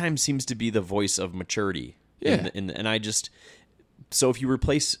sometimes seems to be the voice of maturity. Yeah. And I just, so if you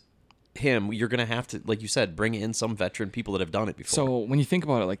replace him, you're going to have to, like you said, bring in some veteran people that have done it before. So when you think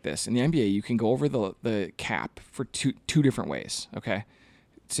about it like this, in the NBA, you can go over the cap for two different ways, okay?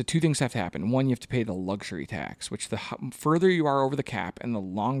 So two things have to happen. One, you have to pay the luxury tax, which the further you are over the cap and the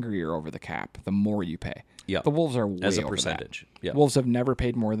longer you're over the cap, the more you pay. Yeah. The Wolves are way as a over percentage. That. Yeah. Wolves have never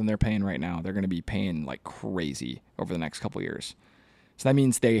paid more than they're paying right now. They're going to be paying like crazy over the next couple of years. So that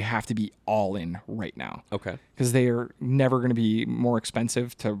means they have to be all in right now. Okay. Because they are never going to be more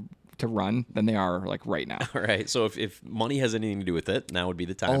expensive to run than they are like right now. All right. So if money has anything to do with it, now would be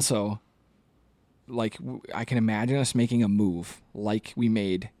the time. Also, like I can imagine us making a move like we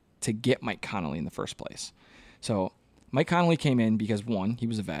made to get Mike Conley in the first place. So Mike Conley came in because 1, he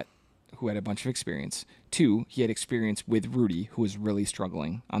was a vet who had a bunch of experience. 2, he had experience with Rudy, who was really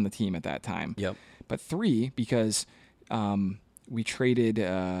struggling on the team at that time. Yep. But 3, because we traded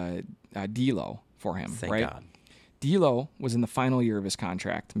D'Lo for him. Thank right? God. D'Lo was in the final year of his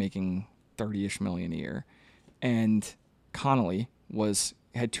contract, making $30-ish million a year, and Connolly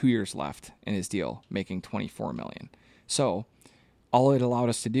had 2 years left in his deal, making $24 million. So all it allowed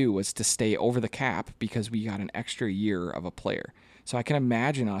us to do was to stay over the cap because we got an extra year of a player. So I can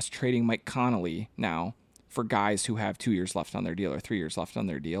imagine us trading Mike Connolly now for guys who have 2 years left on their deal or 3 years left on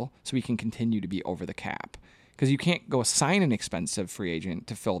their deal, so we can continue to be over the cap. Because you can't go sign an expensive free agent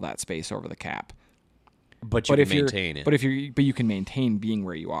to fill that space over the cap. But you can maintain it. But you can maintain being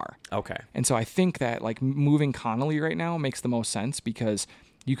where you are. Okay. And so I think that like moving Connolly right now makes the most sense because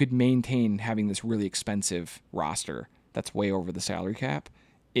you could maintain having this really expensive roster that's way over the salary cap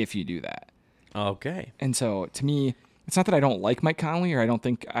if you do that. Okay. And so to me, it's not that I don't like Mike Conley or I don't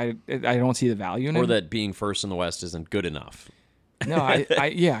think I don't see the value in him. Or that being first in the West isn't good enough. No, I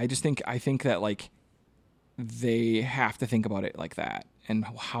think that like they have to think about it like that. And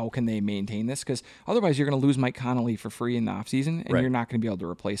how can they maintain this? Because otherwise you're going to lose Mike Connolly for free in the offseason, and right. You're not going to be able to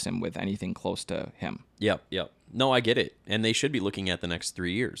replace him with anything close to him. Yep. No, I get it. And they should be looking at the next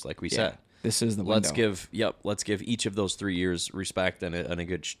 3 years, like we said. This is the window. Let's give each of those 3 years respect and a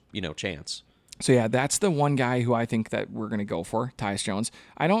good chance. So yeah, that's the one guy who I think that we're going to go for, Tyus Jones.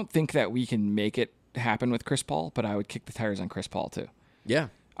 I don't think that we can make it happen with Chris Paul, but I would kick the tires on Chris Paul too. Yeah.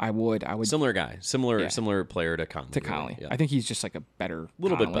 I would. Similar guy. Similar player to Conley. Really. Yeah. I think he's just like a better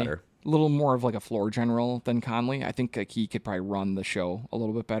little Conley. bit better. A little more of like a floor general than Conley. I think like he could probably run the show a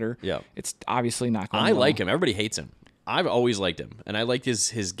little bit better. Yeah. It's obviously not going I like him. Everybody hates him. I've always liked him. And I like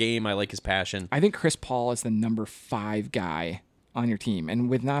his game. I like his passion. I think Chris Paul is the number 5 guy on your team. And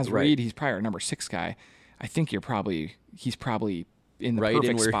with Naz Reid, he's probably our number 6 guy. I think he's probably in the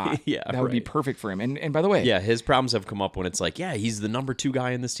perfect spot. Yeah, that would be perfect for him. And by the way, yeah, his problems have come up when it's like, yeah, he's the number 2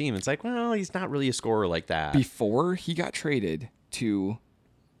 guy in this team. It's like, well, he's not really a scorer like that. Before he got traded to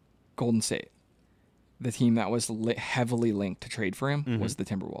Golden State, the team that was Mm-hmm. heavily linked to trade for him was the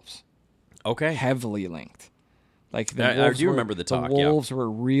Timberwolves. Okay, Heavily linked. Like I do remember the talk. The Wolves were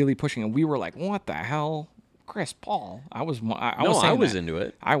really pushing, and we were like, "What the hell, Chris Paul?" I was into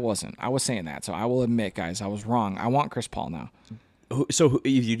it. I wasn't. I was saying that. So I will admit, guys, I was wrong. I want Chris Paul now. So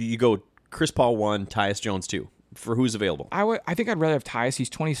you go Chris Paul 1, Tyus Jones 2. For who's available? I think I'd rather have Tyus. He's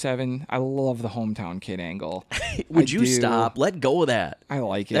 27. I love the hometown kid angle. Would you stop? Let go of that. I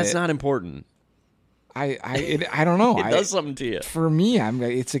like it. That's not important. I don't know. It does something to you. For me,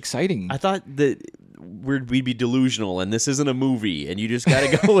 it's exciting. I thought that we'd be delusional, and this isn't a movie, and you just got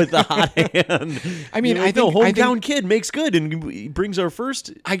to go with the hot hand. I mean, I think hometown kid makes good and brings our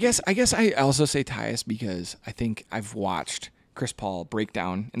first. I guess I also say Tyus because I think I've watched Chris Paul break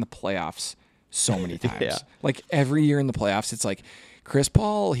down in the playoffs so many times. Yeah. Like every year in the playoffs, it's like Chris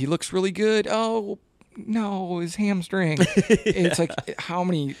Paul, he looks really good. Oh no, his hamstring. It's like how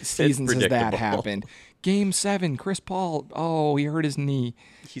many seasons has that happened? Game 7, Chris Paul. Oh, he hurt his knee.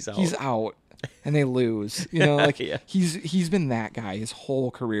 He's out. And they lose. You know, like Yeah. he's been that guy his whole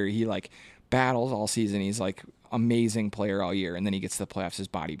career. He like battles all season. He's like amazing player all year, and then he gets to the playoffs, his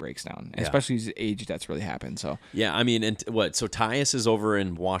body breaks down. Yeah. Especially his age, that's really happened. So Yeah, I mean, and what? So Tyus is over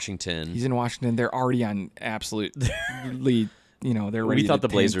in Washington. he's in Washington. They're already on absolutely. They're ready. We thought to the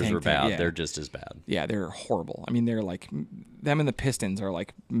Blazers tank. were bad. Yeah. They're just as bad. Yeah, they're horrible. I mean, they're like them and the Pistons are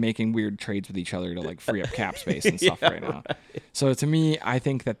like making weird trades with each other to like free up cap space and stuff right now. So to me, I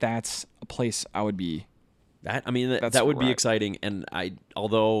think that that's a place I would be That would be exciting. And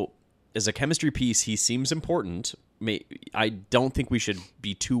although as a chemistry piece, he seems important. I don't think we should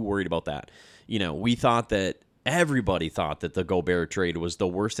be too worried about that. Everybody thought that the Gobert trade was the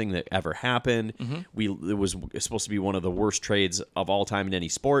worst thing that ever happened. Mm-hmm. It was supposed to be one of the worst trades of all time in any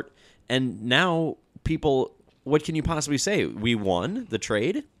sport. And now people, what can you possibly say? We won the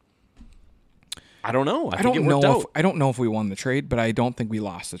trade? I don't know. I think it worked out. I don't know if we won the trade, but I don't think we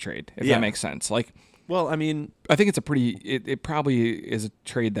lost the trade, if that makes sense. Well, I mean, I think it probably is a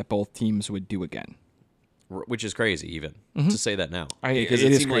trade that both teams would do again. Which is crazy, even to say that now. Because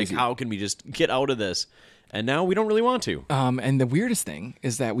it seemed crazy. Like, how can we just get out of this? And now we don't really want to. And the weirdest thing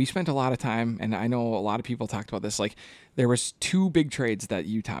is that we spent a lot of time, and I know a lot of people talked about this. Like, there was 2 big trades that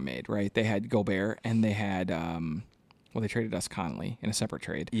Utah made, right? They had Gobert, and they had they traded us Conley in a separate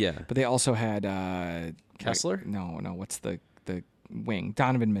trade. Yeah, but they also had Kessler. No, what's the wing?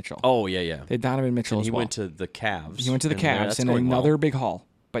 Donovan Mitchell. Oh yeah. They had Donovan Mitchell as well. He went to the Cavs. He went to the Cavs in another big haul.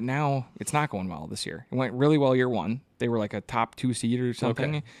 But now it's not going well this year. It went really well year 1. They were like a top 2 seed or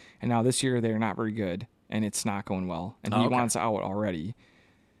something. Okay. And now this year they're not very good, and it's not going well. And he wants out already.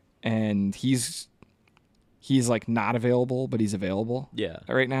 And he's like not available, but he's available. Yeah.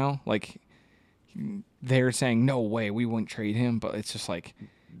 Right now, like they're saying no way we wouldn't trade him, but it's just like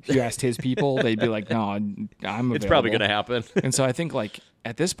if you asked his people, they'd be like, no, I'm available. It's probably going to happen. And so I think like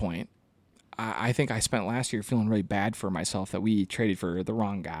at this point, I think I spent last year feeling really bad for myself that we traded for the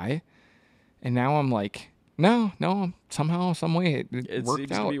wrong guy. And now I'm like, no, somehow, some way it worked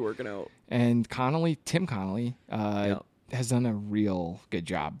seems out. To be working out. And Tim Connolly, has done a real good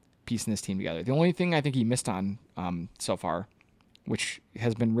job piecing this team together. The only thing I think he missed on so far, which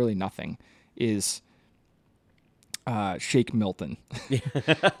has been really nothing, is Shake Milton.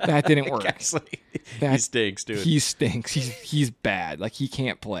 That didn't work. He stinks, dude. He stinks. He's bad. Like, he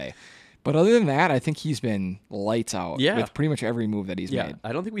can't play. But other than that, I think he's been lights out with pretty much every move that he's made.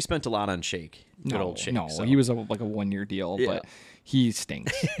 I don't think we spent a lot on Shake. Good old Shake. No, he was like a 1-year deal, but he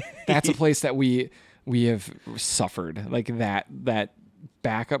stinks. That's a place that we have suffered. Like that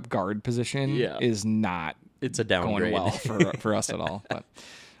backup guard position is not. It's a downgrade. Going well for us at all. But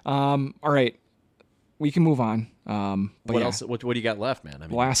all right, we can move on. But what else? What do you got left, man? I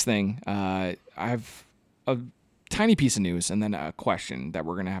mean, last thing, I've a tiny piece of news and then a question that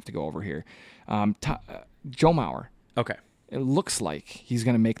we're gonna have to go over here. Joe Mauer. Okay. It looks like he's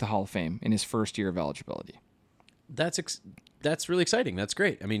going to make the Hall of Fame in his first year of eligibility. That's really exciting. That's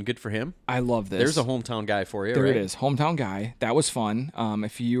great. I mean, good for him. I love this. There's a hometown guy for you. There right? it is, hometown guy. That was fun.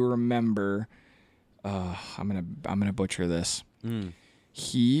 If you remember, I'm gonna butcher this.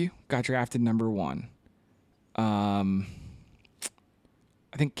 He got drafted number 1. I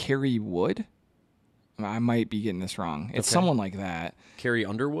think Kerry Wood. I might be getting this wrong. It's someone like that. Kerry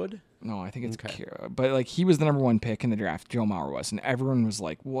Underwood? No, I think it's but like he was the number 1 pick in the draft. Joe Mauer was, and everyone was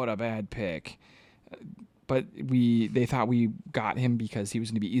like, "What a bad pick." But they thought we got him because he was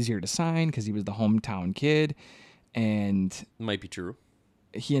going to be easier to sign because he was the hometown kid, and might be true.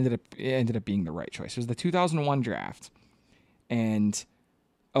 It ended up being the right choice. It was the 2001 draft, and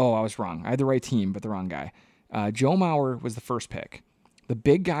I was wrong. I had the right team, but the wrong guy. Joe Mauer was the first pick. The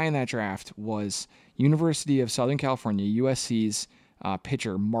big guy in that draft was University of Southern California, USC's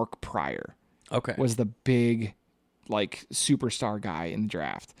pitcher Mark Pryor. Okay. Was the big, like, superstar guy in the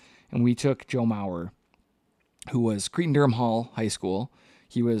draft. And we took Joe Mauer, who was Cretin-Durham Hall High School.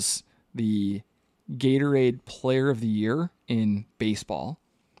 He was the Gatorade Player of the Year in baseball.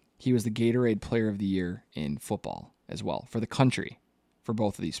 He was the Gatorade Player of the Year in football as well, for the country, for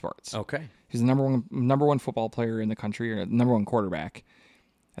both of these sports. Okay. He's the number one football player in the country, or number 1 quarterback.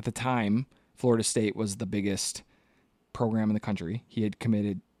 At the time, Florida State was the biggest program in the country. He had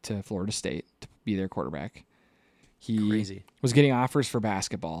committed to Florida State to be their quarterback. He was getting offers for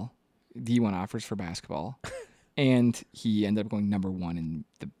basketball, D1 offers for basketball, and he ended up going number 1 in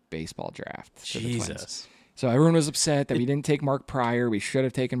the baseball draft. Jesus. So everyone was upset that we didn't take Mark Pryor. We should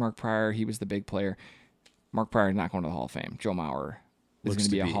have taken Mark Pryor. He was the big player. Mark Pryor is not going to the Hall of Fame. Joe Mauer is going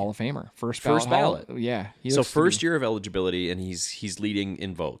to be a Hall of Famer. First ballot. Yeah. So first year of eligibility, and he's leading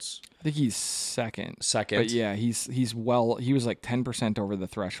in votes. I think he's second. Second. But yeah, he was like 10% over the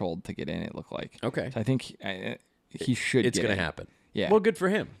threshold to get in, it looked like. Okay. So I think he should It's going to happen. Yeah. Well, good for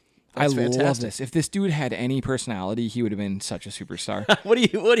him. That's fantastic. Love this. If this dude had any personality, he would have been such a superstar. What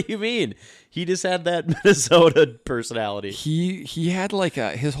do you mean? He just had that Minnesota personality. He had like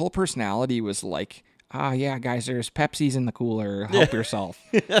his whole personality was like, yeah, guys, there's Pepsi's in the cooler. Help yourself.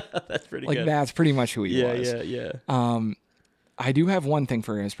 That's pretty good. Like, that's pretty much who he was. Yeah. I do have one thing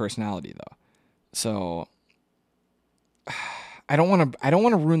for his personality, though. So I don't want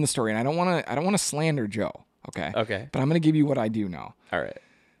to ruin the story, and I don't want to slander Joe. Okay. Okay. But I'm going to give you what I do know. All right.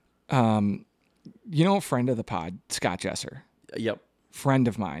 You know, a friend of the pod, Scott Jesser. Yep. Friend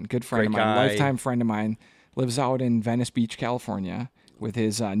of mine, good friend of Great mine, guy. lifetime friend of mine, lives out in Venice Beach, California with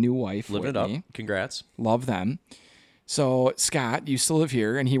his new wife, Living it Whitney. up. Congrats. Love them. So Scott used to live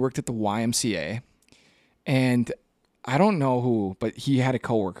here, and he worked at the YMCA. And I don't know who, but he had a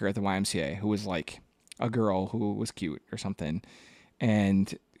coworker at the YMCA who was like a girl who was cute or something.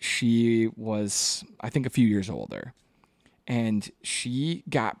 And she was, I think, a few years older. And she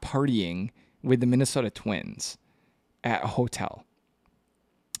got partying with the Minnesota Twins at a hotel.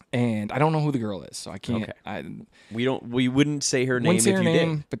 And I don't know who the girl is, so I can't. Okay. We wouldn't say her name Wouldn't say if her you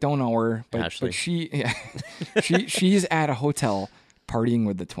name, did. but don't know her. But Ashley. she, yeah, she's at a hotel partying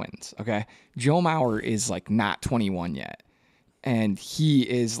with the Twins. Okay, Joe Mauer is like not 21 yet, and he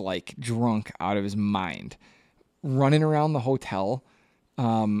is like drunk out of his mind, running around the hotel,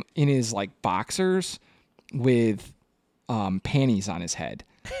 in his like boxers with panties on his head,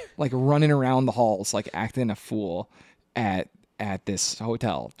 like running around the halls, like acting a fool at this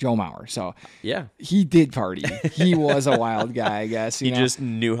hotel, Joe Mauer. So Yeah. he did party. He was a wild guy, I guess. He just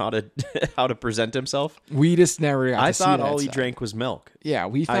knew how to how to present himself. we just never got I to see thought that all he side. drank was milk. Yeah,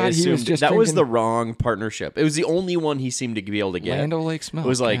 we I thought he was assumed just that was the drinking wrong partnership. It was the only one he seemed to be able to get. Land O'Lakes milk. It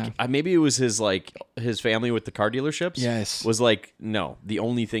was like yeah. maybe it was his family with the car dealerships. Yes. Was like, no, the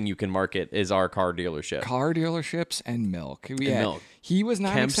only thing you can market is our car dealership. Car dealerships and milk. Yeah, milk. he was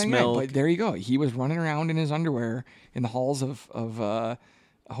not Kemp's exciting guy, milk. but there you go. He was running around in his underwear in the halls of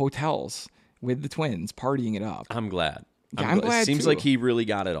hotels with the Twins, partying it up. I'm glad. Yeah, I'm glad Seems too. like he really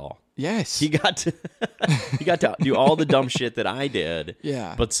got it all. Yes, He got to do all the dumb shit that I did.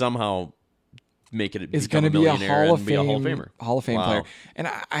 Yeah. But somehow make it is become going to be a millionaire Hall of and Fame, be a Hall of Famer. Hall of Fame Wow. player. And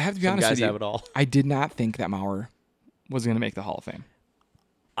I have to be Some honest guys with you, have it all. I did not think that Mauer was going to make the Hall of Fame.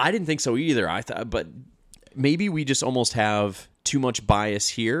 I didn't think so either. I thought, but maybe we just almost have too much bias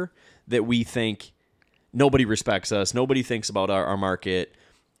here that we think nobody respects us. Nobody thinks about our market.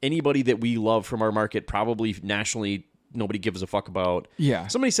 Anybody that we love from our market, probably nationally, nobody gives a fuck about. Yeah.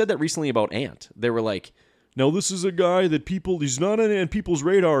 Somebody said that recently about Ant. They were like, no, this is a guy that he's not on people's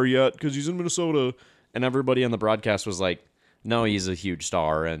radar yet because he's in Minnesota. And everybody on the broadcast was like, no, he's a huge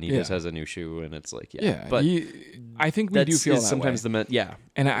star and he just has a new shoe. And it's like, yeah. Yeah, But I think we do feel that sometimes way. yeah.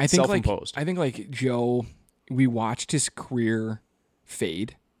 And I think self-imposed. like Joe, we watched his career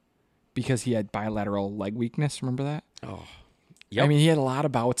fade because he had bilateral leg weakness. Remember that? Oh, yep. I mean, he had a lot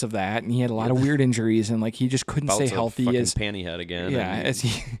of bouts of that, and he had a lot of weird injuries, and like he just couldn't stay Bouts of healthy fucking as panty head again. yeah and-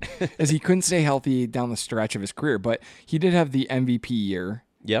 as he couldn't stay healthy down the stretch of his career. But he did have the MVP year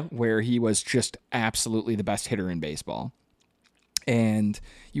yeah. where he was just absolutely the best hitter in baseball. And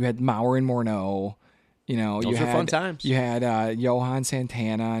you had Mauer and Morneau. You know, Those you were had fun times. You had Johan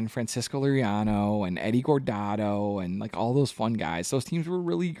Santana and Francisco Liriano and Eddie Gordado and like all those fun guys. Those teams were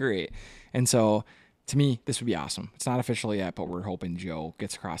really great. And so to me, this would be awesome. It's not official yet, but we're hoping Joe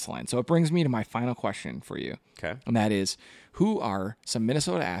gets across the line. So it brings me to my final question for you. Okay. And that is, who are some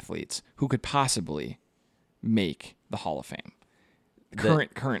Minnesota athletes who could possibly make the Hall of Fame?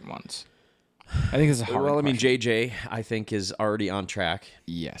 Current ones. I think it's a hard Well, I mean, question. JJ, I think, is already on track.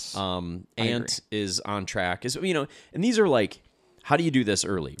 Yes. Ant is on track. And these are like, how do you do this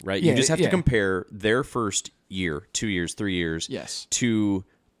early, right? Yeah, You just have yeah. to compare their first year, 2 years, 3 years, Yes. to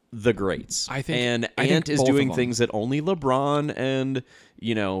the greats. I think Ant is both of doing them. things that only LeBron and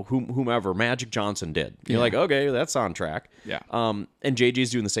whomever Magic Johnson did. You're like, okay, that's on track. Yeah. And JJ's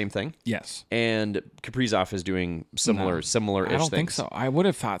doing the same thing. Yes. And Kaprizov is doing similar-ish I don't think things. so. I would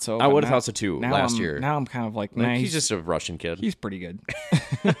have thought so. I but would have now- thought so too now last I'm- year. Now I'm kind of like, Like, nah, he's just a Russian kid. he's pretty good.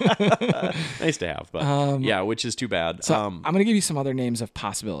 Nice to have, but yeah, which is too bad. So I'm going to give you some other names of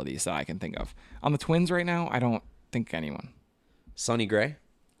possibilities that I can think of. On the Twins right now, I don't think anyone. Sonny Gray.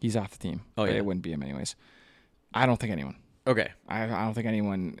 He's off the team. Oh, but yeah. it wouldn't be him anyways. I don't think anyone. Okay, I don't think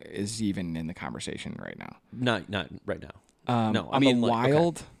anyone is even in the conversation right now. not right now. No, I on mean the like, okay.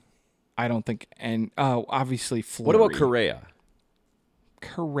 Wild, I don't think. And obviously Fleury. What about Correa?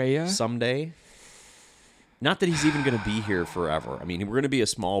 Correa? Someday. Not that he's even going to be here forever. I mean, we're going to be a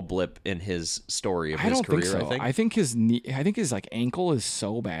small blip in his story of I his don't career. think so. I think. his knee. I think his like ankle is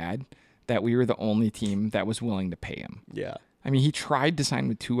so bad that we were the only team that was willing to pay him. Yeah. I mean, he tried to sign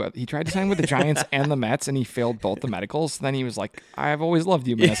with he tried to sign with the Giants and the Mets, and he failed both the medicals. Then he was like, "I've always loved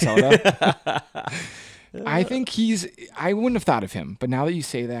you, Minnesota." I think I wouldn't have thought of him, but now that you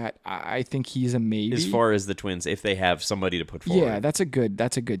say that, I think he's a maybe. As far as the Twins, if they have somebody to put forward. Yeah, that's a good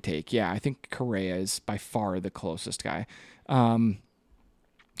take. Yeah, I think Correa is by far the closest guy.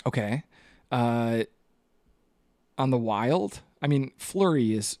 Okay. On the Wild, I mean,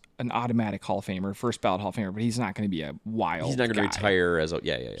 Fleury is an automatic Hall of Famer, first ballot Hall of Famer, but he's not going to be a wild. He's not going to retire as a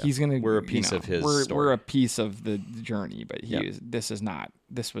He's going to. We're a piece of his story. We're a piece of the journey, but this is not.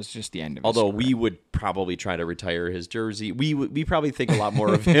 This was just the end of. Although we would probably try to retire his jersey, we probably think a lot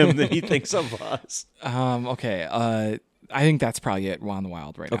more of him than he thinks of us. Okay. I think that's probably it on the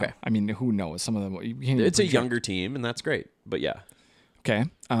Wild right now. Okay. I mean, who knows? Some of them. It's a younger team, and that's great. But yeah. Okay.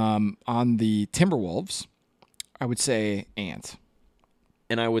 On the Timberwolves, I would say Ant.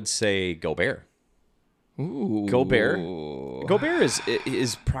 And I would say Gobert. Ooh. Gobert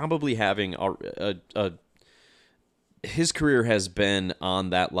is probably having his career has been on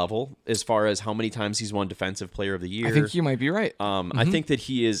that level as far as how many times he's won Defensive Player of the Year. I think you might be right. I think that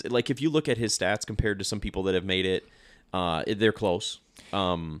he is, like, if you look at his stats compared to some people that have made it, they're close.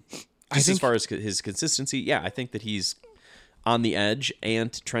 As far as his consistency, I think that he's on the edge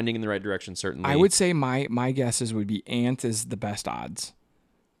and trending in the right direction, certainly. I would say my guesses would be Ant is the best odds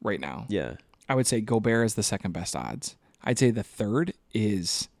right now. Yeah. I would say Gobert is the second best odds. I'd say the third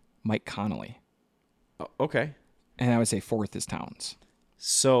is Mike Conley. Okay. And I would say fourth is Towns.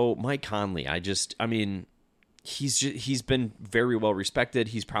 So Mike Conley, he's been very well respected.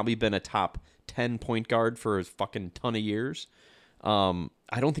 He's probably been a top 10 point guard for a fucking ton of years. I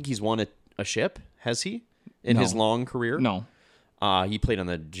don't think he's won a ship, has he? In his long career? No. He played on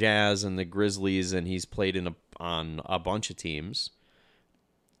the Jazz and the Grizzlies, and he's played on a bunch of teams.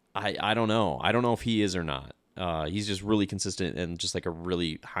 I don't know. I don't know if he is or not. He's just really consistent and just like a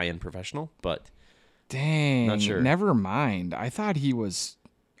really high-end professional, but dang, not sure. Never mind. I thought he was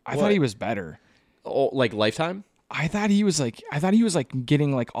better. Oh, like lifetime? I thought he was like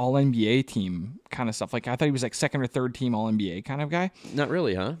getting like all NBA team kind of stuff. Like I thought he was like second or third team all NBA kind of guy. Not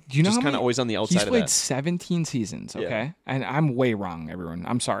really, huh? Do you know just kind of always on the outside of that? He's played 17 seasons, okay? And I'm way wrong, everyone.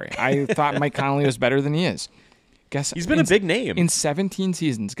 I'm sorry. I thought Mike Conley was better than he is. Guess he's been a big name. In 17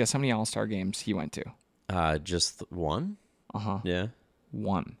 seasons, guess how many All-Star games he went to? Just one? Uh-huh. Yeah.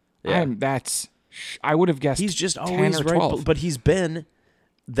 One. Yeah. I would have guessed he's just 10 always or 12. Right, but he's been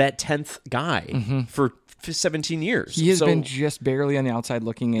that 10th guy for 17 years. He has been just barely on the outside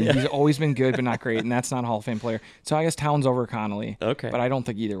looking in. He's always been good, but not great, and that's not a Hall of Fame player. So I guess Towns over Connolly. Okay. But I don't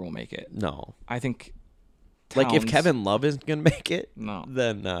think either will make it. No. I think Towns, like if Kevin Love isn't going to make it, no.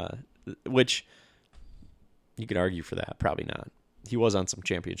 Then, which you could argue for that. Probably not. He was on some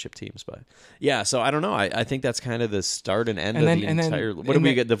championship teams, but yeah, so I don't know. I think that's kind of the start and end of the entire. What do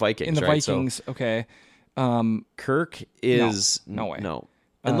we get? The Vikings, in the right? Vikings, so, okay. Kirk is no way. No.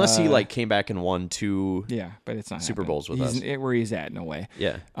 Unless he like came back and won 2 but it's not Super happening. Bowls with us. Where he's at, no way.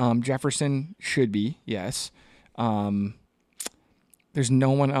 Yeah. Jefferson should be, yes. There's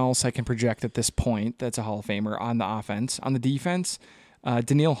no one else I can project at this point that's a Hall of Famer on the offense. On the defense,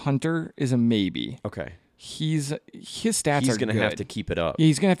 Daniil Hunter is a maybe. Okay. His stats He's are going to good. have to keep it up. Yeah,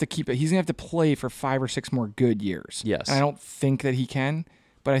 he's going to have to keep it. He's going to have to play for 5 or 6 more good years. Yes. And I don't think that he can,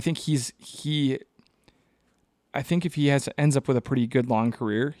 but I think I think if he ends up with a pretty good long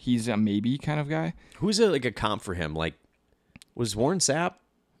career, he's a maybe kind of guy. Who's like a comp for him? Like, was Warren Sapp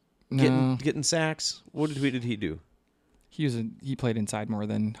getting sacks? What did he do? He played inside more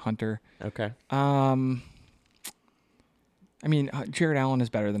than Hunter. Okay. I mean, Jared Allen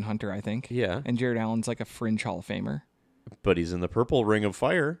is better than Hunter, I think. Yeah. And Jared Allen's like a fringe Hall of Famer. But he's in the purple Ring of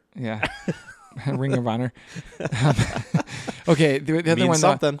Fire. Yeah. Ring of Honor. Okay, the other one.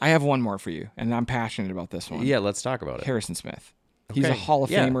 Something. I have one more for you, and I'm passionate about this one. Yeah, let's talk about it. Harrison Smith. He's a Hall of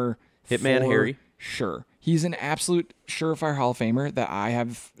Famer. Hitman Harry. Sure. He's an absolute surefire Hall of Famer that I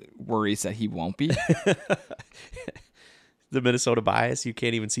have worries that he won't be. The Minnesota bias, you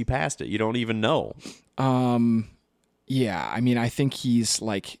can't even see past it. You don't even know. Yeah, I mean, I think he's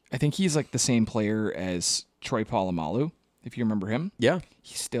like the same player as Troy Polamalu, if you remember him. Yeah.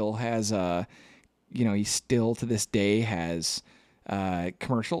 He still has he still to this day has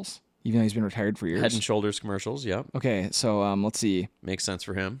commercials, even though he's been retired for years. Head and Shoulders commercials, yeah. Okay, so let's see. Makes sense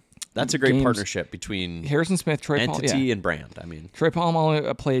for him. That's a great partnership between Harrison Smith, entity and brand. I mean, Troy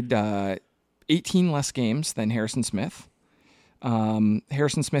Polamalu played 18 less games than Harrison Smith.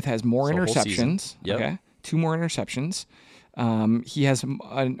 Harrison Smith has more interceptions. Yep. Okay, 2 more interceptions. He has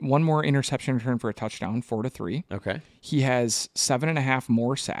one more interception return for a touchdown, 4-3. Okay. He has 7.5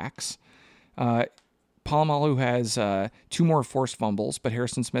 more sacks. Polamalu has 2 more forced fumbles, but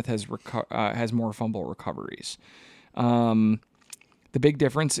Harrison Smith has more fumble recoveries. The big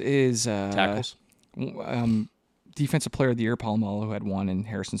difference is tackles. Defensive Player of the Year, Polamalu had 1, and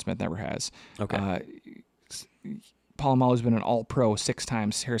Harrison Smith never has. Okay. Polamalu's been an All-Pro 6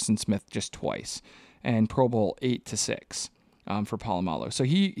 times, Harrison Smith just twice, and Pro Bowl 8 to 6. for Polamalu. So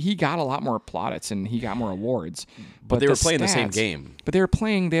he got a lot more plaudits and he got more awards. But they were playing the same game. But they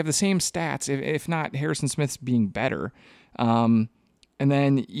have the same stats, if not Harrison Smith's being better. And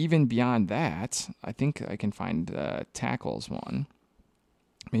then even beyond that, I think I can find tackles one.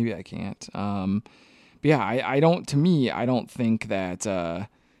 Maybe I can't. But yeah, I don't think that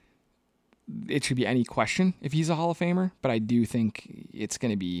it should be any question if he's a Hall of Famer, but I do think it's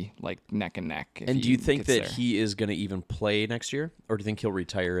going to be like neck and neck. And do you think that he is going to even play next year, or do you think he'll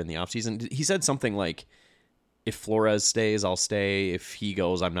retire in the offseason? He said something like, if Flores stays, I'll stay. If he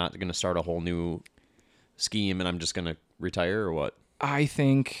goes, I'm not going to start a whole new scheme and I'm just going to retire, or what? I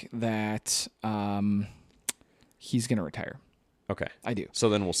think that he's going to retire. Okay. I do. So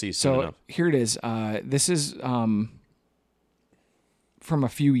then we'll see soon enough. Here it is. This is from a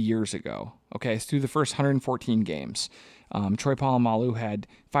few years ago. Okay, it's through the first 114 games. Troy Polamalu had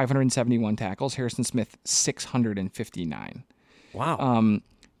 571 tackles. Harrison Smith, 659. Wow.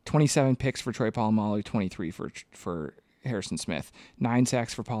 27 picks for Troy Polamalu, 23 for Harrison Smith. 9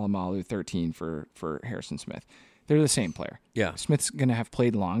 sacks for Polamalu, 13 for Harrison Smith. They're the same player. Yeah. Smith's going to have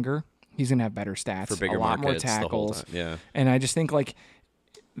played longer. He's going to have better stats, for bigger a lot more markets, tackles. Yeah. And I just think, like,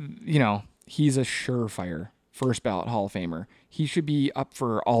 he's a surefire first ballot Hall of Famer. He should be up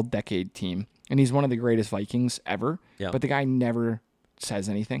for all-decade team. And he's one of the greatest Vikings ever. Yeah. But the guy never says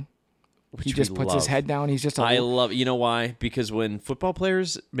anything. Which he just puts his head down. He's just you know why? Because when football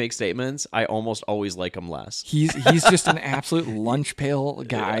players make statements, I almost always like them less. He's just an absolute lunch pail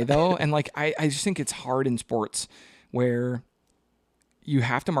guy, though. And, like, I just think it's hard in sports where you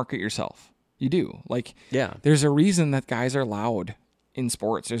have to market yourself. You do. Like, yeah. There's a reason that guys are loud in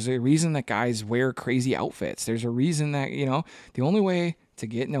sports. There's a reason that guys wear crazy outfits. There's a reason that, the only way to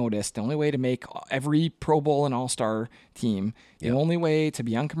get noticed, the only way to make every Pro Bowl and All-Star team, the only way to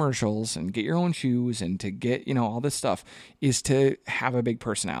be on commercials and get your own shoes and to get, all this stuff is to have a big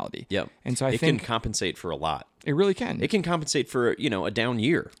personality. Yep. And so I think it can compensate for a lot. It really can. It can compensate for, a down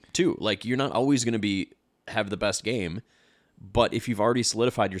year too. Like, you're not always going to have the best game, but if you've already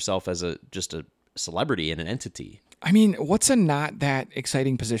solidified yourself as just a celebrity and an entity. I mean, what's a not that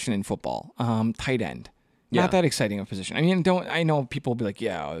exciting position in football? Tight end. Not that exciting of a position. I mean, I know people will be like,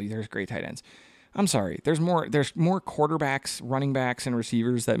 yeah, there's great tight ends. I'm sorry. There's more quarterbacks, running backs, and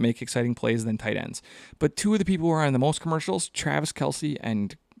receivers that make exciting plays than tight ends. But two of the people who are on the most commercials, Travis Kelce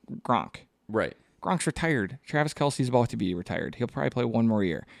and Gronk. Right. Gronk's retired. Travis Kelce's about to be retired. He'll probably play one more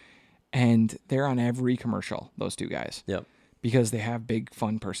year. And they're on every commercial, those two guys. Yep. Because they have big,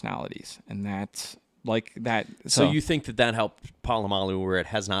 fun personalities. And that's like that. So you think that helped Polamalu where it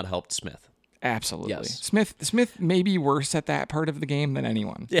has not helped Smith? Absolutely. Yes. Smith may be worse at that part of the game than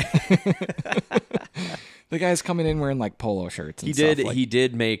anyone. Yeah. The guy's coming in wearing like polo shirts and stuff.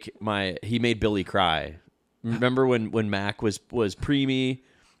 He made Billy cry. Remember when Mac was preemie?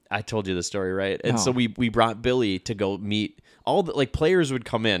 I told you the story, right? And so we brought Billy to go meet all the players would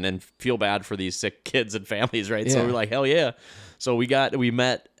come in and feel bad for these sick kids and families, right? Yeah. So we're like, hell yeah. So we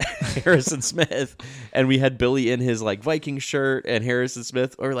met Harrison Smith and we had Billy in his Viking shirt and Harrison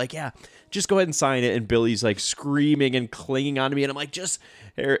Smith. We're like, yeah, just go ahead and sign it. And Billy's screaming and clinging onto me. And I'm like,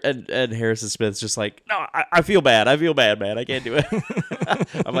 and Harrison Smith's just like, no, I feel bad. I feel bad, man. I can't do it.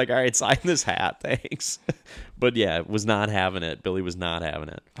 I'm like, all right, sign this hat. Thanks. But yeah, was not having it. Billy was not having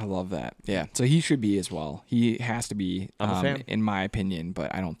it. I love that. Yeah. So he should be as well. He has to be, I'm a fan. In my opinion,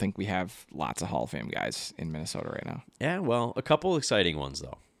 but I don't think we have lots of Hall of Fame guys in Minnesota right now. Yeah, well, a couple exciting ones,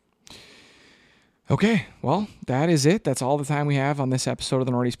 though. Okay, well, that is it. That's all the time we have on this episode of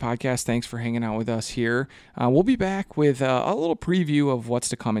the Northeast Podcast. Thanks for hanging out with us here. We'll be back with a little preview of what's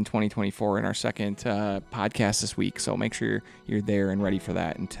to come in 2024 in our second podcast this week, so make sure you're there and ready for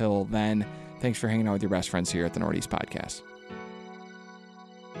that. Until then, thanks for hanging out with your best friends here at the Northeast Podcast.